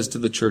 and he says to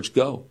the church,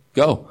 go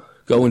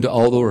into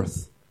all the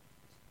earth.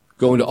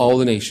 Go into all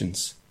the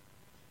nations.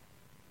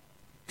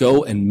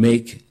 Go and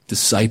make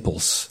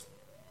disciples.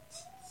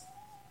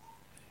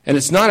 And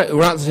he's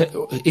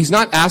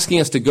not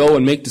asking us to go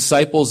and make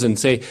disciples and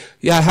say,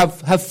 yeah,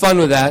 have fun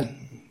with that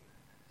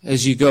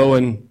as you go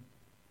and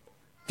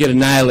get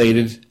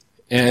annihilated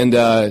and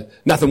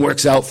nothing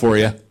works out for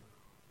you.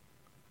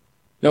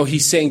 No,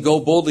 he's saying go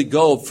boldly,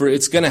 go, for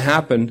it's going to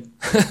happen.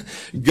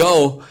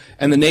 Go,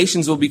 and the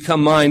nations will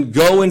become mine.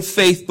 Go in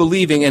faith,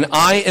 believing, and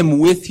I am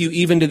with you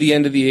even to the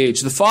end of the age.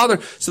 So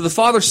the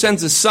Father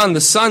sends his Son. The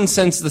Son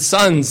sends the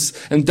sons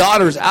and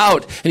daughters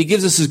out, and he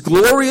gives us his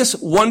glorious,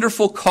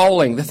 wonderful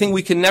calling, the thing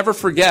we can never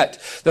forget,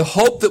 the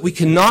hope that we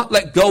cannot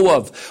let go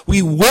of.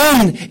 We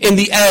win in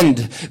the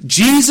end.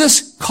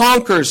 Jesus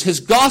conquers. His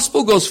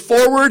gospel goes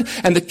forward,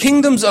 and the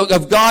kingdoms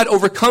of God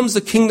overcomes the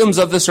kingdoms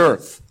of this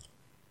earth.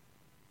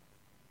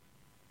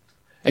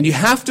 And you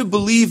have to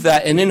believe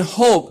that, and in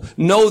hope,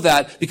 know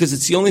that, because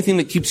it's the only thing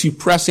that keeps you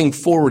pressing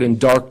forward in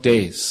dark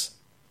days.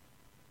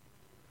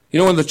 You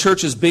know, one of the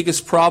church's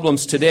biggest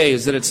problems today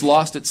is that it's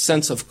lost its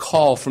sense of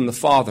call from the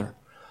Father,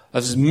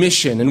 of his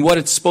mission, and what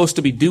it's supposed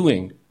to be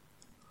doing.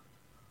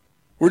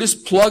 We're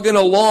just plugging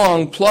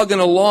along,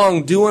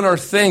 doing our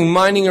thing,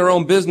 minding our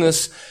own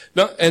business,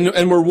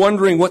 and we're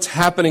wondering what's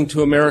happening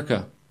to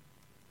America.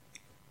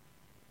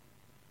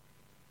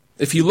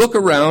 If you look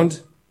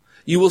around,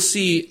 you will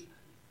see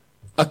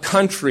a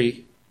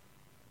country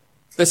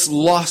that's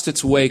lost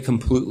its way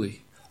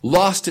completely,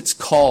 lost its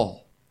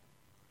call.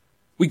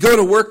 We go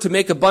to work to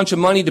make a bunch of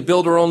money to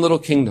build our own little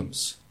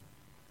kingdoms.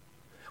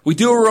 We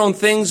do our own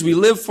things. We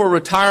live for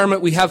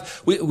retirement. We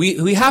have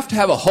to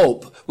have a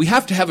hope. We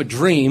have to have a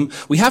dream.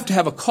 We have to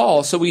have a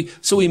call. So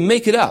we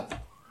make it up,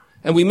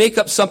 and we make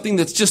up something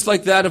that's just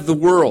like that of the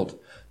world.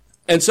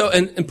 And so,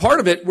 and part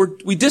of it,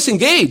 we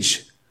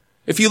disengage.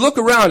 If you look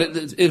around,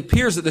 it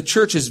appears that the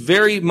church is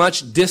very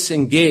much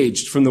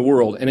disengaged from the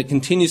world, and it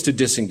continues to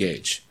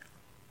disengage.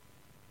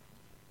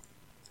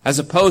 As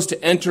opposed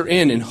to enter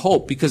in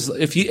hope, because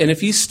if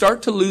you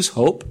start to lose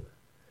hope,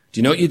 do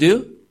you know what you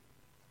do?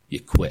 You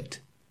quit.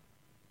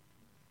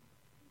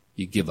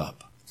 You give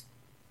up.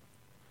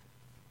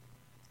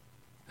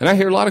 And I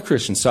hear a lot of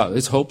Christians say,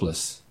 it's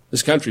hopeless.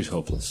 This country's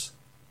hopeless.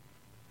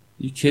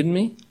 Are you kidding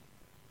me?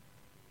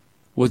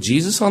 With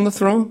Jesus on the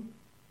throne?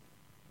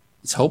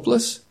 It's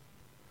hopeless?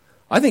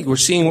 I think we're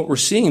seeing what we're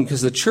seeing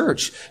because the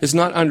church is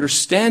not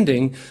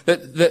understanding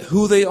that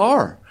who they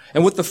are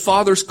and what the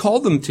Father's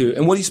called them to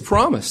and what he's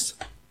promised.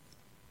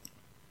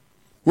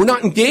 We're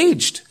not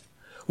engaged.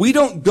 We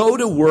don't go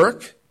to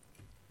work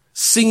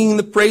singing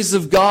the praises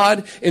of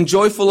God in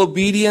joyful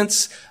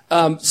obedience,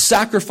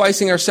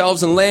 sacrificing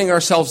ourselves and laying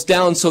ourselves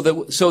down so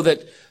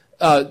that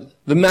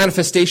the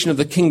manifestation of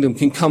the kingdom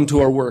can come to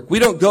our work. We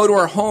don't go to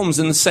our homes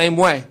in the same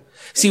way.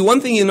 See,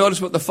 one thing you notice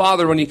about the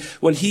Father,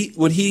 when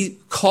he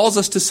calls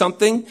us to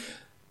something,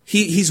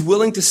 he's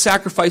willing to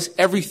sacrifice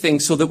everything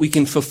so that we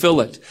can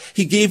fulfill it.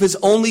 He gave his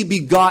only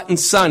begotten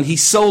Son. He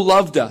so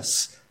loved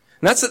us.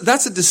 And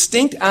that's a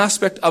distinct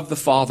aspect of the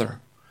Father.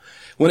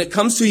 When it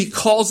comes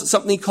to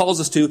something he calls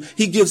us to,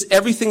 he gives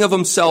everything of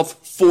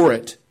himself for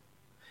it.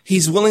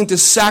 He's willing to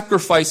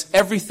sacrifice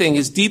everything,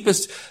 his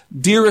deepest,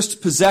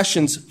 dearest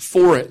possessions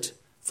for it,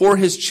 for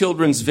his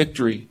children's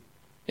victory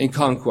and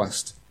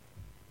conquest.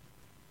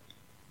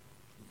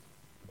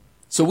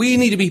 So we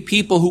need to be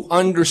people who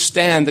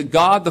understand that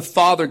God the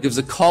Father gives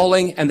a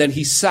calling and then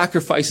he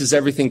sacrifices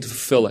everything to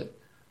fulfill it.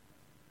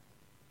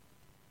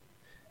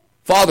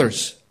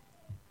 Fathers,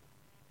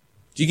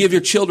 do we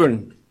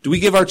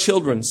give our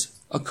children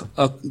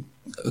a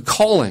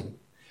calling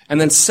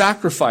and then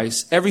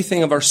sacrifice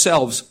everything of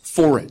ourselves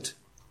for it?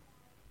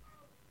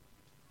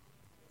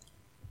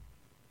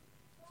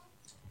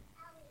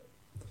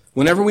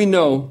 Whenever we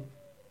know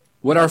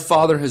what our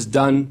Father has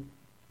done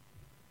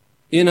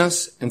in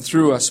us and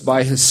through us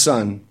by his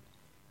Son,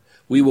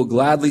 we will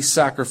gladly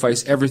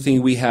sacrifice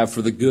everything we have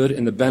for the good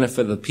and the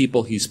benefit of the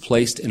people he's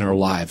placed in our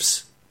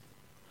lives.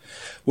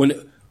 When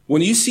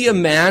you see a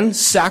man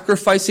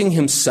sacrificing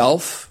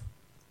himself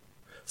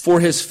for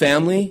his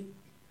family,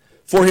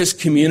 for his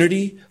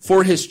community,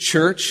 for his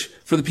church,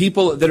 for the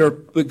people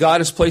that God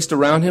has placed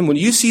around him. When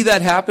you see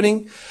that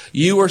happening,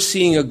 you are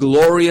seeing a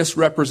glorious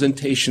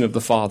representation of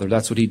the Father.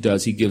 That's what he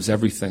does. He gives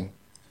everything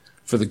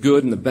for the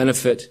good and the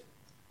benefit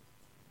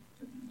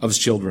of his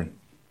children.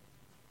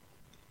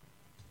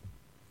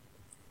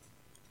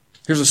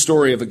 Here's a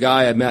story of a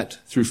guy I met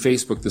through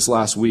Facebook this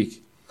last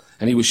week,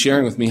 and he was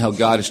sharing with me how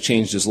God has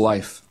changed his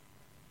life.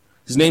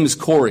 His name is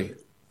Corey.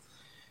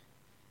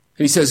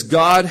 And he says,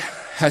 God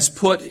has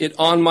put it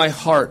on my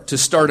heart to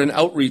start an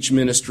outreach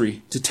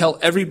ministry to tell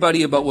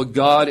everybody about what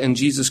God and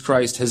Jesus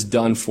Christ has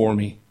done for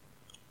me.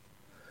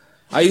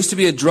 I used to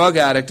be a drug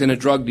addict and a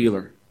drug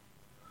dealer.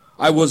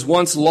 I was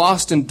once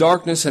lost in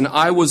darkness and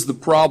I was the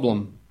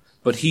problem,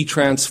 but he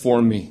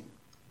transformed me.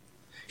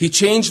 He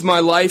changed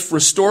my life,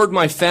 restored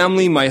my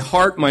family, my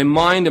heart, my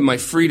mind, and my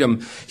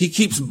freedom. He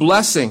keeps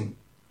blessing,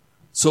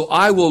 so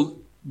I will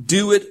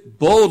do it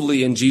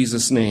boldly in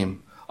Jesus'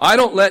 name. I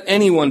don't let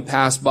anyone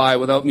pass by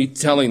without me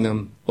telling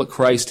them what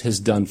Christ has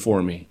done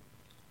for me.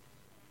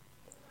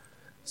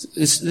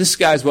 This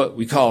guy's what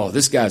we call,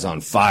 this guy's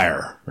on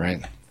fire,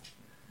 right?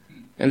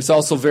 And it's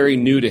also very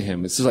new to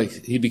him. It's just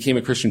like he became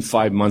a Christian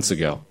 5 months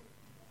ago.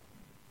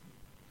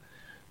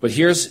 But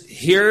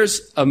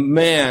here's a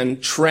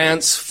man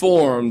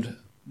transformed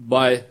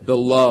by the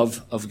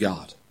love of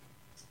God.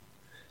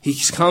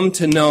 He's come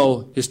to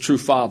know his true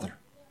Father.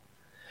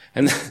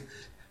 And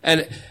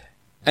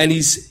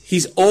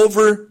he's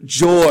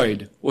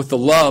overjoyed with the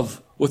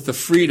love, with the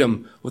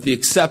freedom, with the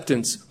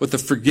acceptance, with the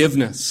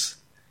forgiveness.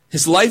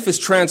 His life is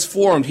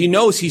transformed. He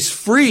knows he's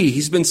free.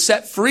 He's been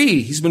set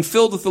free. He's been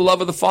filled with the love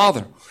of the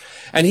Father.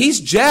 And he's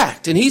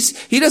jacked, and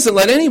he doesn't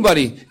let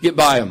anybody get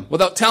by him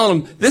without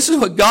telling him, this is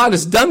what God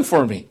has done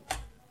for me.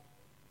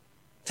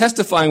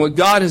 Testifying what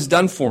God has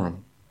done for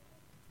him.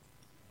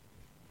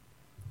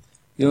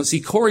 You know,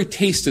 see, Corey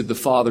tasted the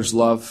Father's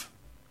love.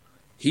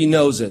 He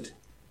knows it,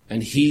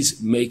 and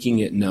he's making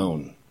it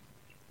known.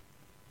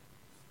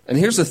 And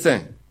here's the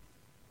thing.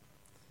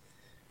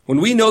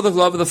 When we know the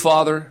love of the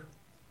Father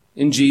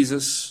in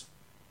Jesus,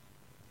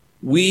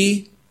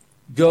 we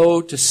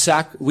go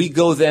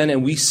then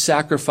and we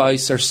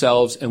sacrifice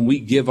ourselves and we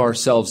give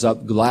ourselves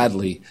up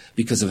gladly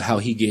because of how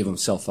he gave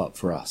himself up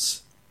for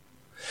us.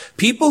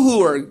 People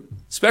who are,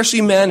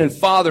 especially men and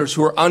fathers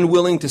who are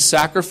unwilling to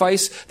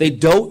sacrifice, they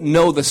don't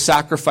know the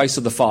sacrifice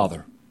of the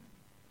Father.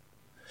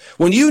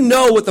 When you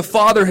know what the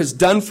Father has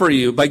done for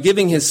you by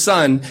giving his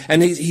Son,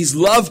 and he's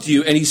loved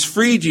you and he's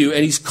freed you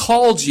and he's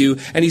called you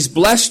and he's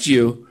blessed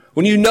you,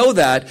 when you know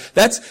that,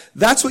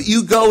 that's what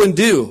you go and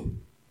do.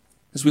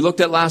 As we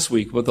looked at last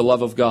week with the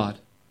love of God.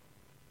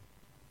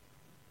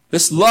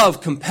 This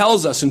love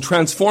compels us and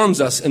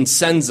transforms us and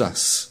sends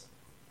us.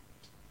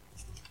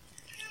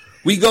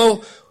 We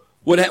go,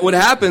 what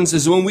happens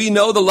is when we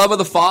know the love of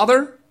the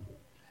Father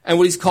and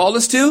what he's called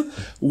us to,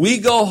 we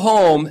go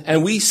home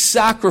and we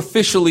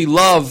sacrificially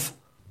love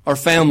our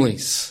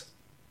families.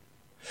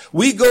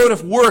 We go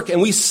to work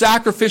and we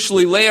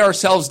sacrificially lay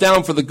ourselves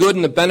down for the good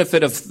and the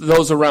benefit of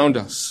those around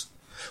us.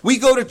 We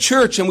go to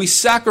church and we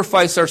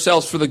sacrifice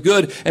ourselves for the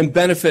good and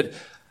benefit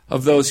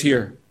of those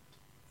here.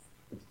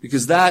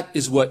 Because that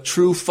is what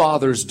true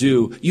fathers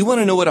do. You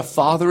want to know what a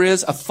father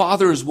is? A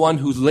father is one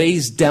who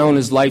lays down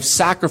his life,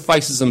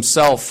 sacrifices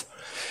himself,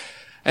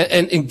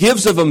 and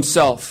gives of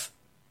himself.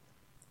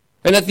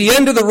 And at the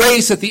end of the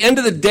race, at the end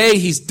of the day,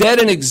 he's dead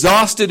and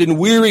exhausted and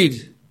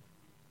wearied.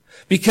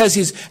 Because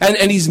he's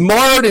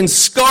marred and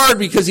scarred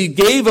because he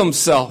gave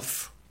himself.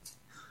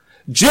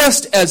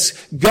 Just as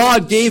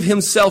God gave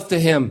himself to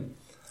him.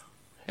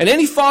 And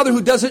any father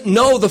who doesn't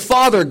know the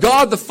Father,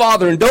 God the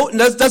Father, and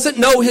doesn't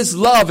know his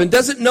love, and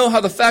doesn't know how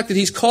the fact that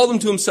he's called them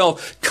to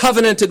himself,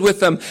 covenanted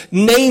with them,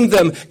 named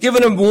them,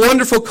 given them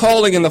wonderful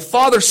calling, and the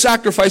Father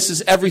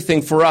sacrifices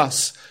everything for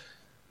us.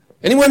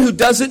 Anyone who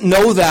doesn't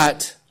know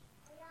that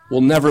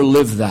will never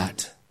live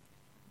that.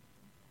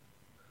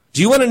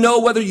 Do you want to know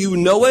whether you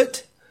know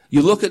it?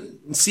 You look at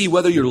and see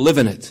whether you're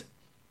living it.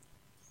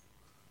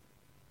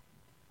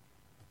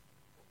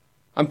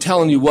 I'm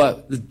telling you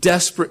what, a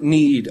desperate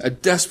need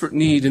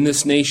in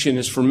this nation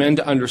is for men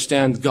to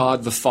understand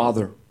God the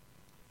Father.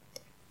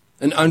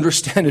 And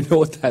understand and know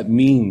what that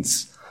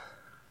means.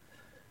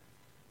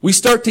 We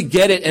start to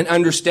get it and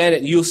understand it,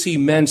 and you'll see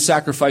men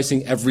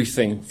sacrificing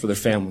everything for their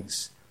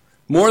families.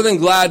 More than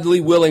gladly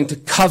willing to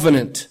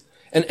covenant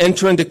and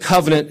enter into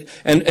covenant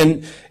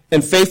and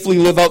faithfully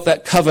live out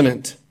that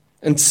covenant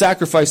and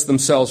sacrifice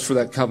themselves for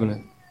that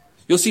covenant.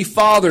 You'll see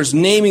fathers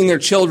naming their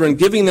children,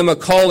 giving them a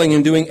calling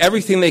and doing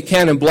everything they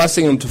can and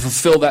blessing them to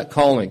fulfill that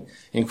calling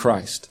in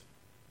Christ.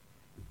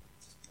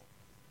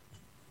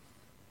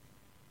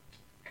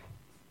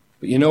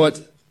 But you know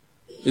what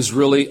is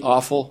really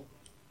awful?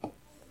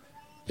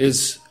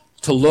 Is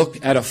to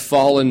look at a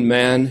fallen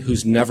man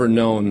who's never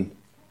known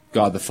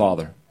God the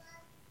Father.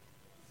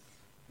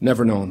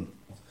 Never known.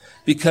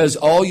 Because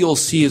all you'll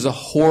see is a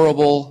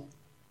horrible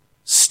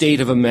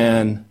state of a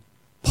man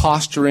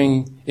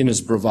posturing in his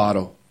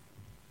bravado.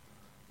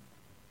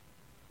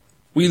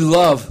 We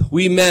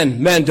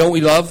men, don't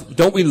we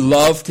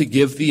love to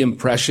give the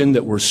impression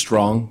that we're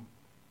strong?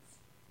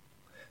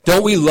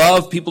 Don't we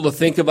love people to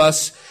think of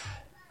us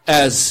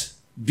as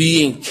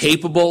being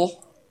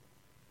capable,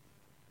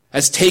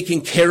 as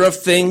taking care of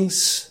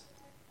things,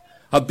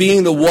 of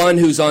being the one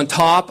who's on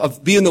top,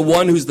 of being the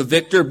one who's the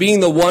victor, being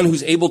the one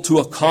who's able to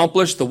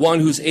accomplish, the one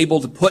who's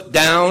able to put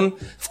down?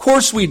 Of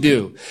course we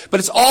do. But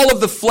it's all of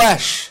the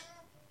flesh.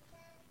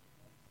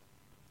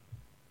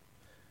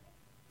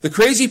 The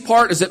crazy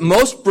part is that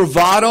most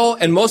bravado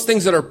and most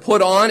things that are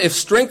put on, if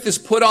strength is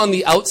put on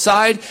the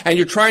outside and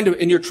you're trying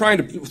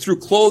to through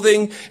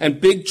clothing and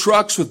big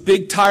trucks with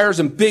big tires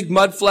and big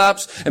mud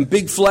flaps and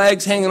big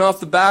flags hanging off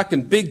the back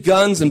and big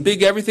guns and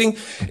big everything,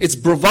 it's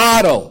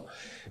bravado.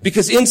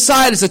 Because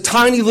inside is a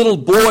tiny little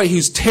boy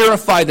who's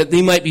terrified that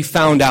they might be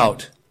found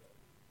out.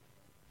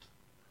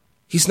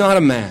 He's not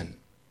a man.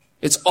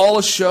 It's all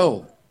a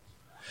show.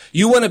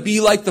 You want to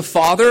be like the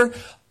Father?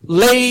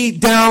 Lay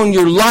down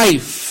your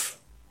life.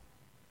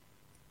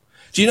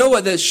 Do you know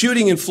what the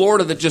shooting in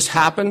Florida that just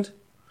happened?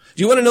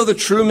 Do you want to know the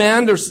true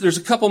man? There's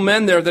a couple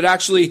men there that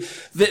actually,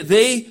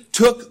 they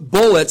took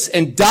bullets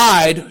and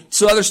died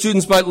so other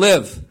students might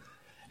live.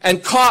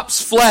 And cops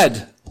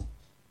fled.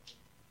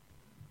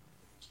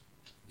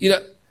 You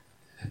know,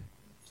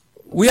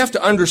 we have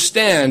to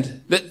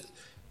understand that,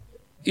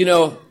 you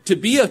know, to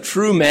be a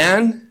true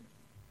man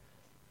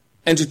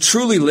and to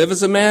truly live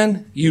as a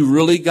man, you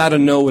really got to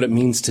know what it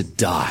means to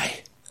die.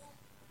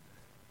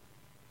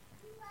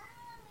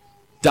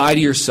 Die to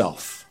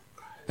yourself.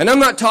 And I'm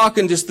not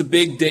talking just the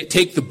big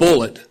take the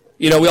bullet.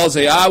 You know, we all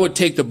say, I would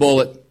take the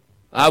bullet.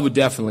 I would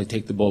definitely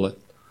take the bullet.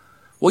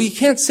 Well, you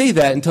can't say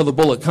that until the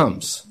bullet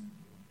comes.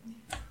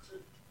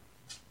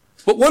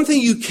 But one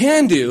thing you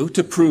can do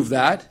to prove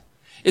that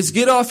is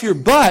get off your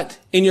butt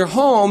in your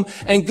home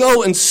and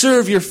go and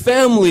serve your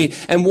family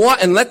and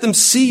let them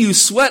see you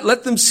sweat.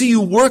 Let them see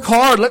you work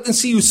hard. Let them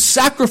see you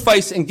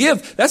sacrifice and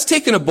give. That's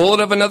taking a bullet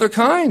of another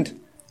kind.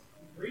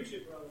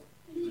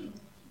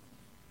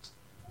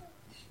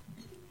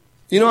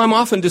 You know, I'm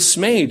often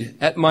dismayed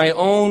at my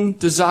own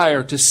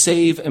desire to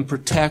save and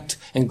protect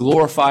and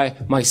glorify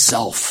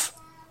myself.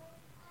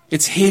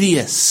 It's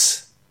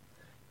hideous.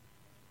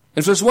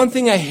 If there's one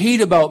thing I hate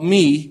about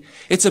me,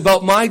 it's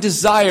about my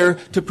desire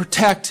to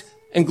protect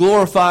and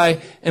glorify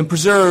and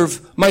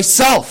preserve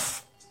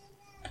myself.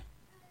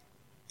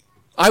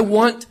 I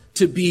want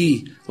to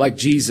be like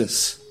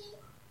Jesus,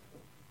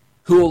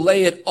 who will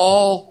lay it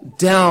all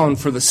down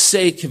for the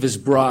sake of his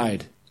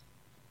bride.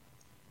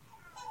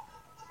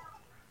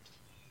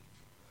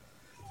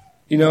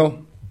 You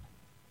know,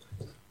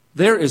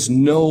 there is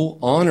no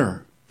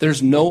honor.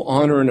 There's no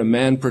honor in a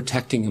man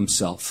protecting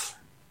himself.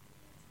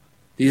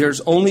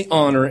 There's only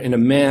honor in a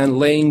man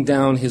laying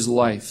down his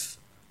life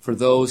for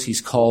those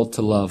he's called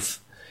to love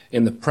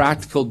in the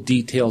practical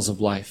details of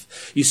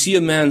life. You see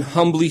a man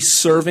humbly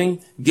serving,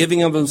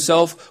 giving of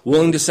himself,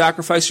 willing to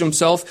sacrifice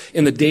himself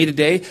in the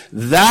day-to-day,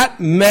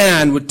 that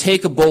man would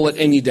take a bullet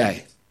any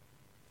day.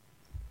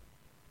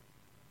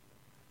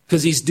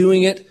 Because he's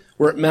doing it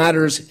where it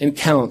matters and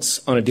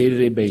counts on a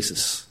day-to-day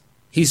basis.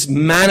 He's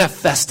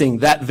manifesting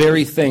that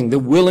very thing, the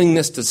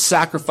willingness to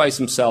sacrifice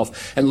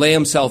himself and lay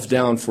himself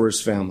down for his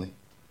family.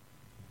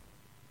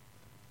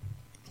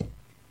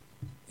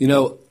 You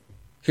know,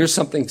 here's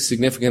something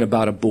significant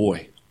about a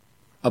boy.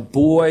 A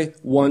boy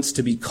wants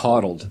to be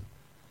coddled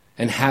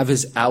and have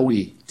his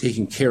owie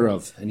taken care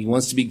of, and he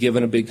wants to be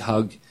given a big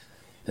hug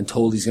and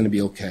told he's going to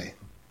be okay.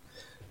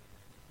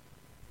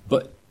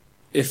 But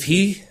if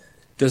he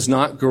does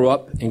not grow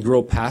up and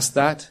grow past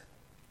that,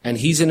 and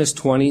he's in his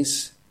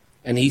 20s,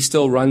 and he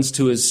still runs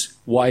to his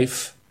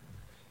wife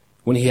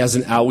when he has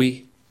an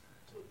owie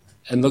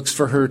and looks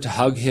for her to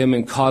hug him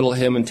and coddle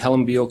him and tell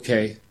him to be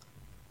okay,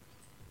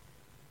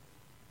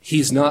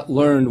 he's not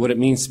learned what it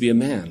means to be a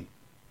man.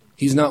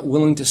 He's not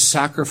willing to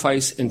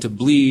sacrifice and to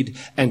bleed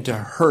and to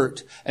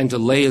hurt and to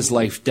lay his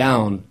life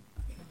down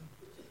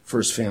for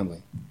his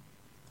family.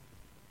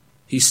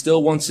 He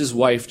still wants his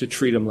wife to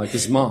treat him like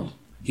his mom.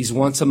 He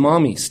wants a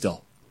mommy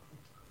still.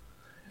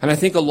 And I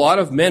think a lot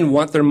of men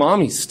want their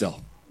mommies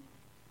still.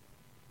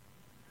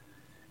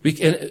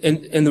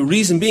 And the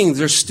reason being,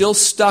 they're still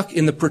stuck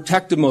in the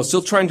protective mode,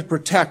 still trying to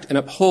protect and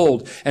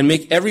uphold and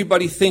make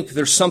everybody think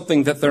they're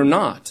something that they're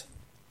not.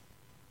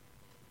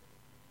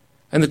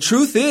 And the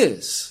truth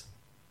is,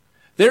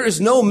 there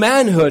is no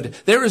manhood,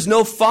 there is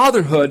no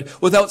fatherhood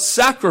without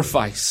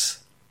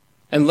sacrifice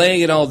and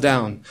laying it all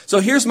down. So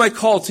here's my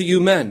call to you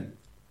men.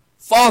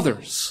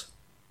 Fathers,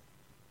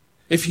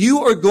 if you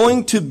are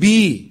going to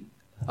be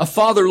a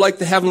father like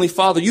the Heavenly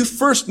Father, you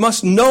first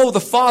must know the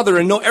Father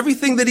and know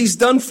everything that He's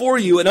done for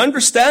you and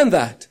understand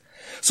that.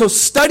 So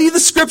study the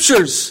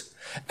Scriptures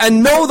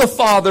and know the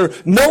Father,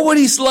 know what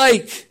He's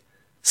like.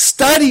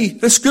 Study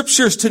the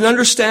Scriptures to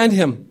understand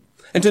Him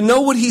and to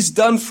know what He's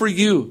done for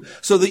you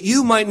so that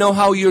you might know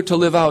how you're to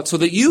live out, so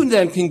that you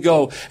then can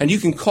go and you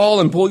can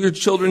call and pull your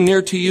children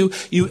near to you.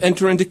 You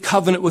enter into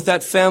covenant with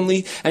that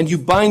family and you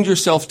bind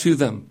yourself to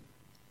them.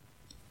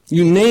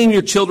 You name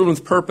your children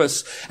with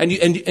purpose, and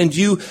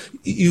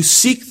you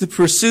seek to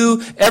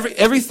pursue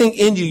everything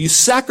in you. You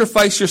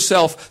sacrifice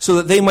yourself so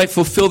that they might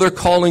fulfill their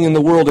calling in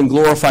the world and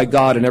glorify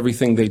God in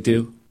everything they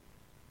do.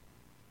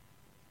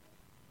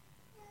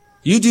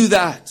 You do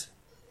that,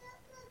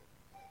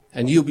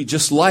 and you'll be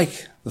just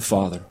like the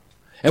Father.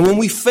 And when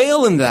we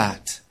fail in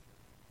that,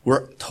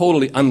 we're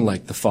totally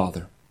unlike the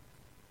Father.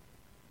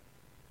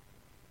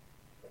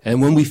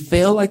 And when we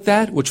fail like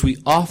that, which we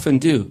often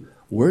do,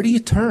 where do you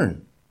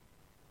turn?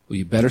 Well,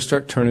 you better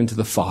start turning to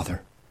the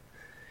Father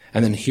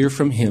and then hear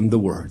from Him the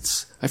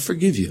words, I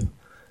forgive you,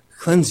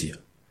 cleanse you.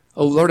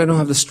 Oh, Lord, I don't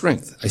have the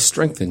strength. I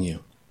strengthen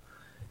you.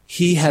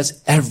 He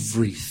has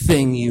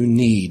everything you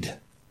need.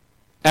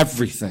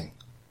 Everything.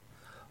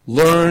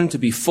 Learn to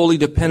be fully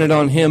dependent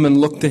on Him and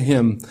look to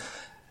Him.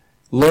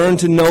 Learn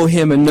to know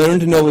Him and learn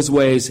to know His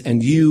ways,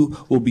 and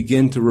you will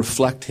begin to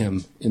reflect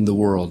Him in the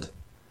world.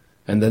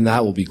 And then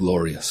that will be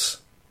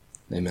glorious.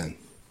 Amen.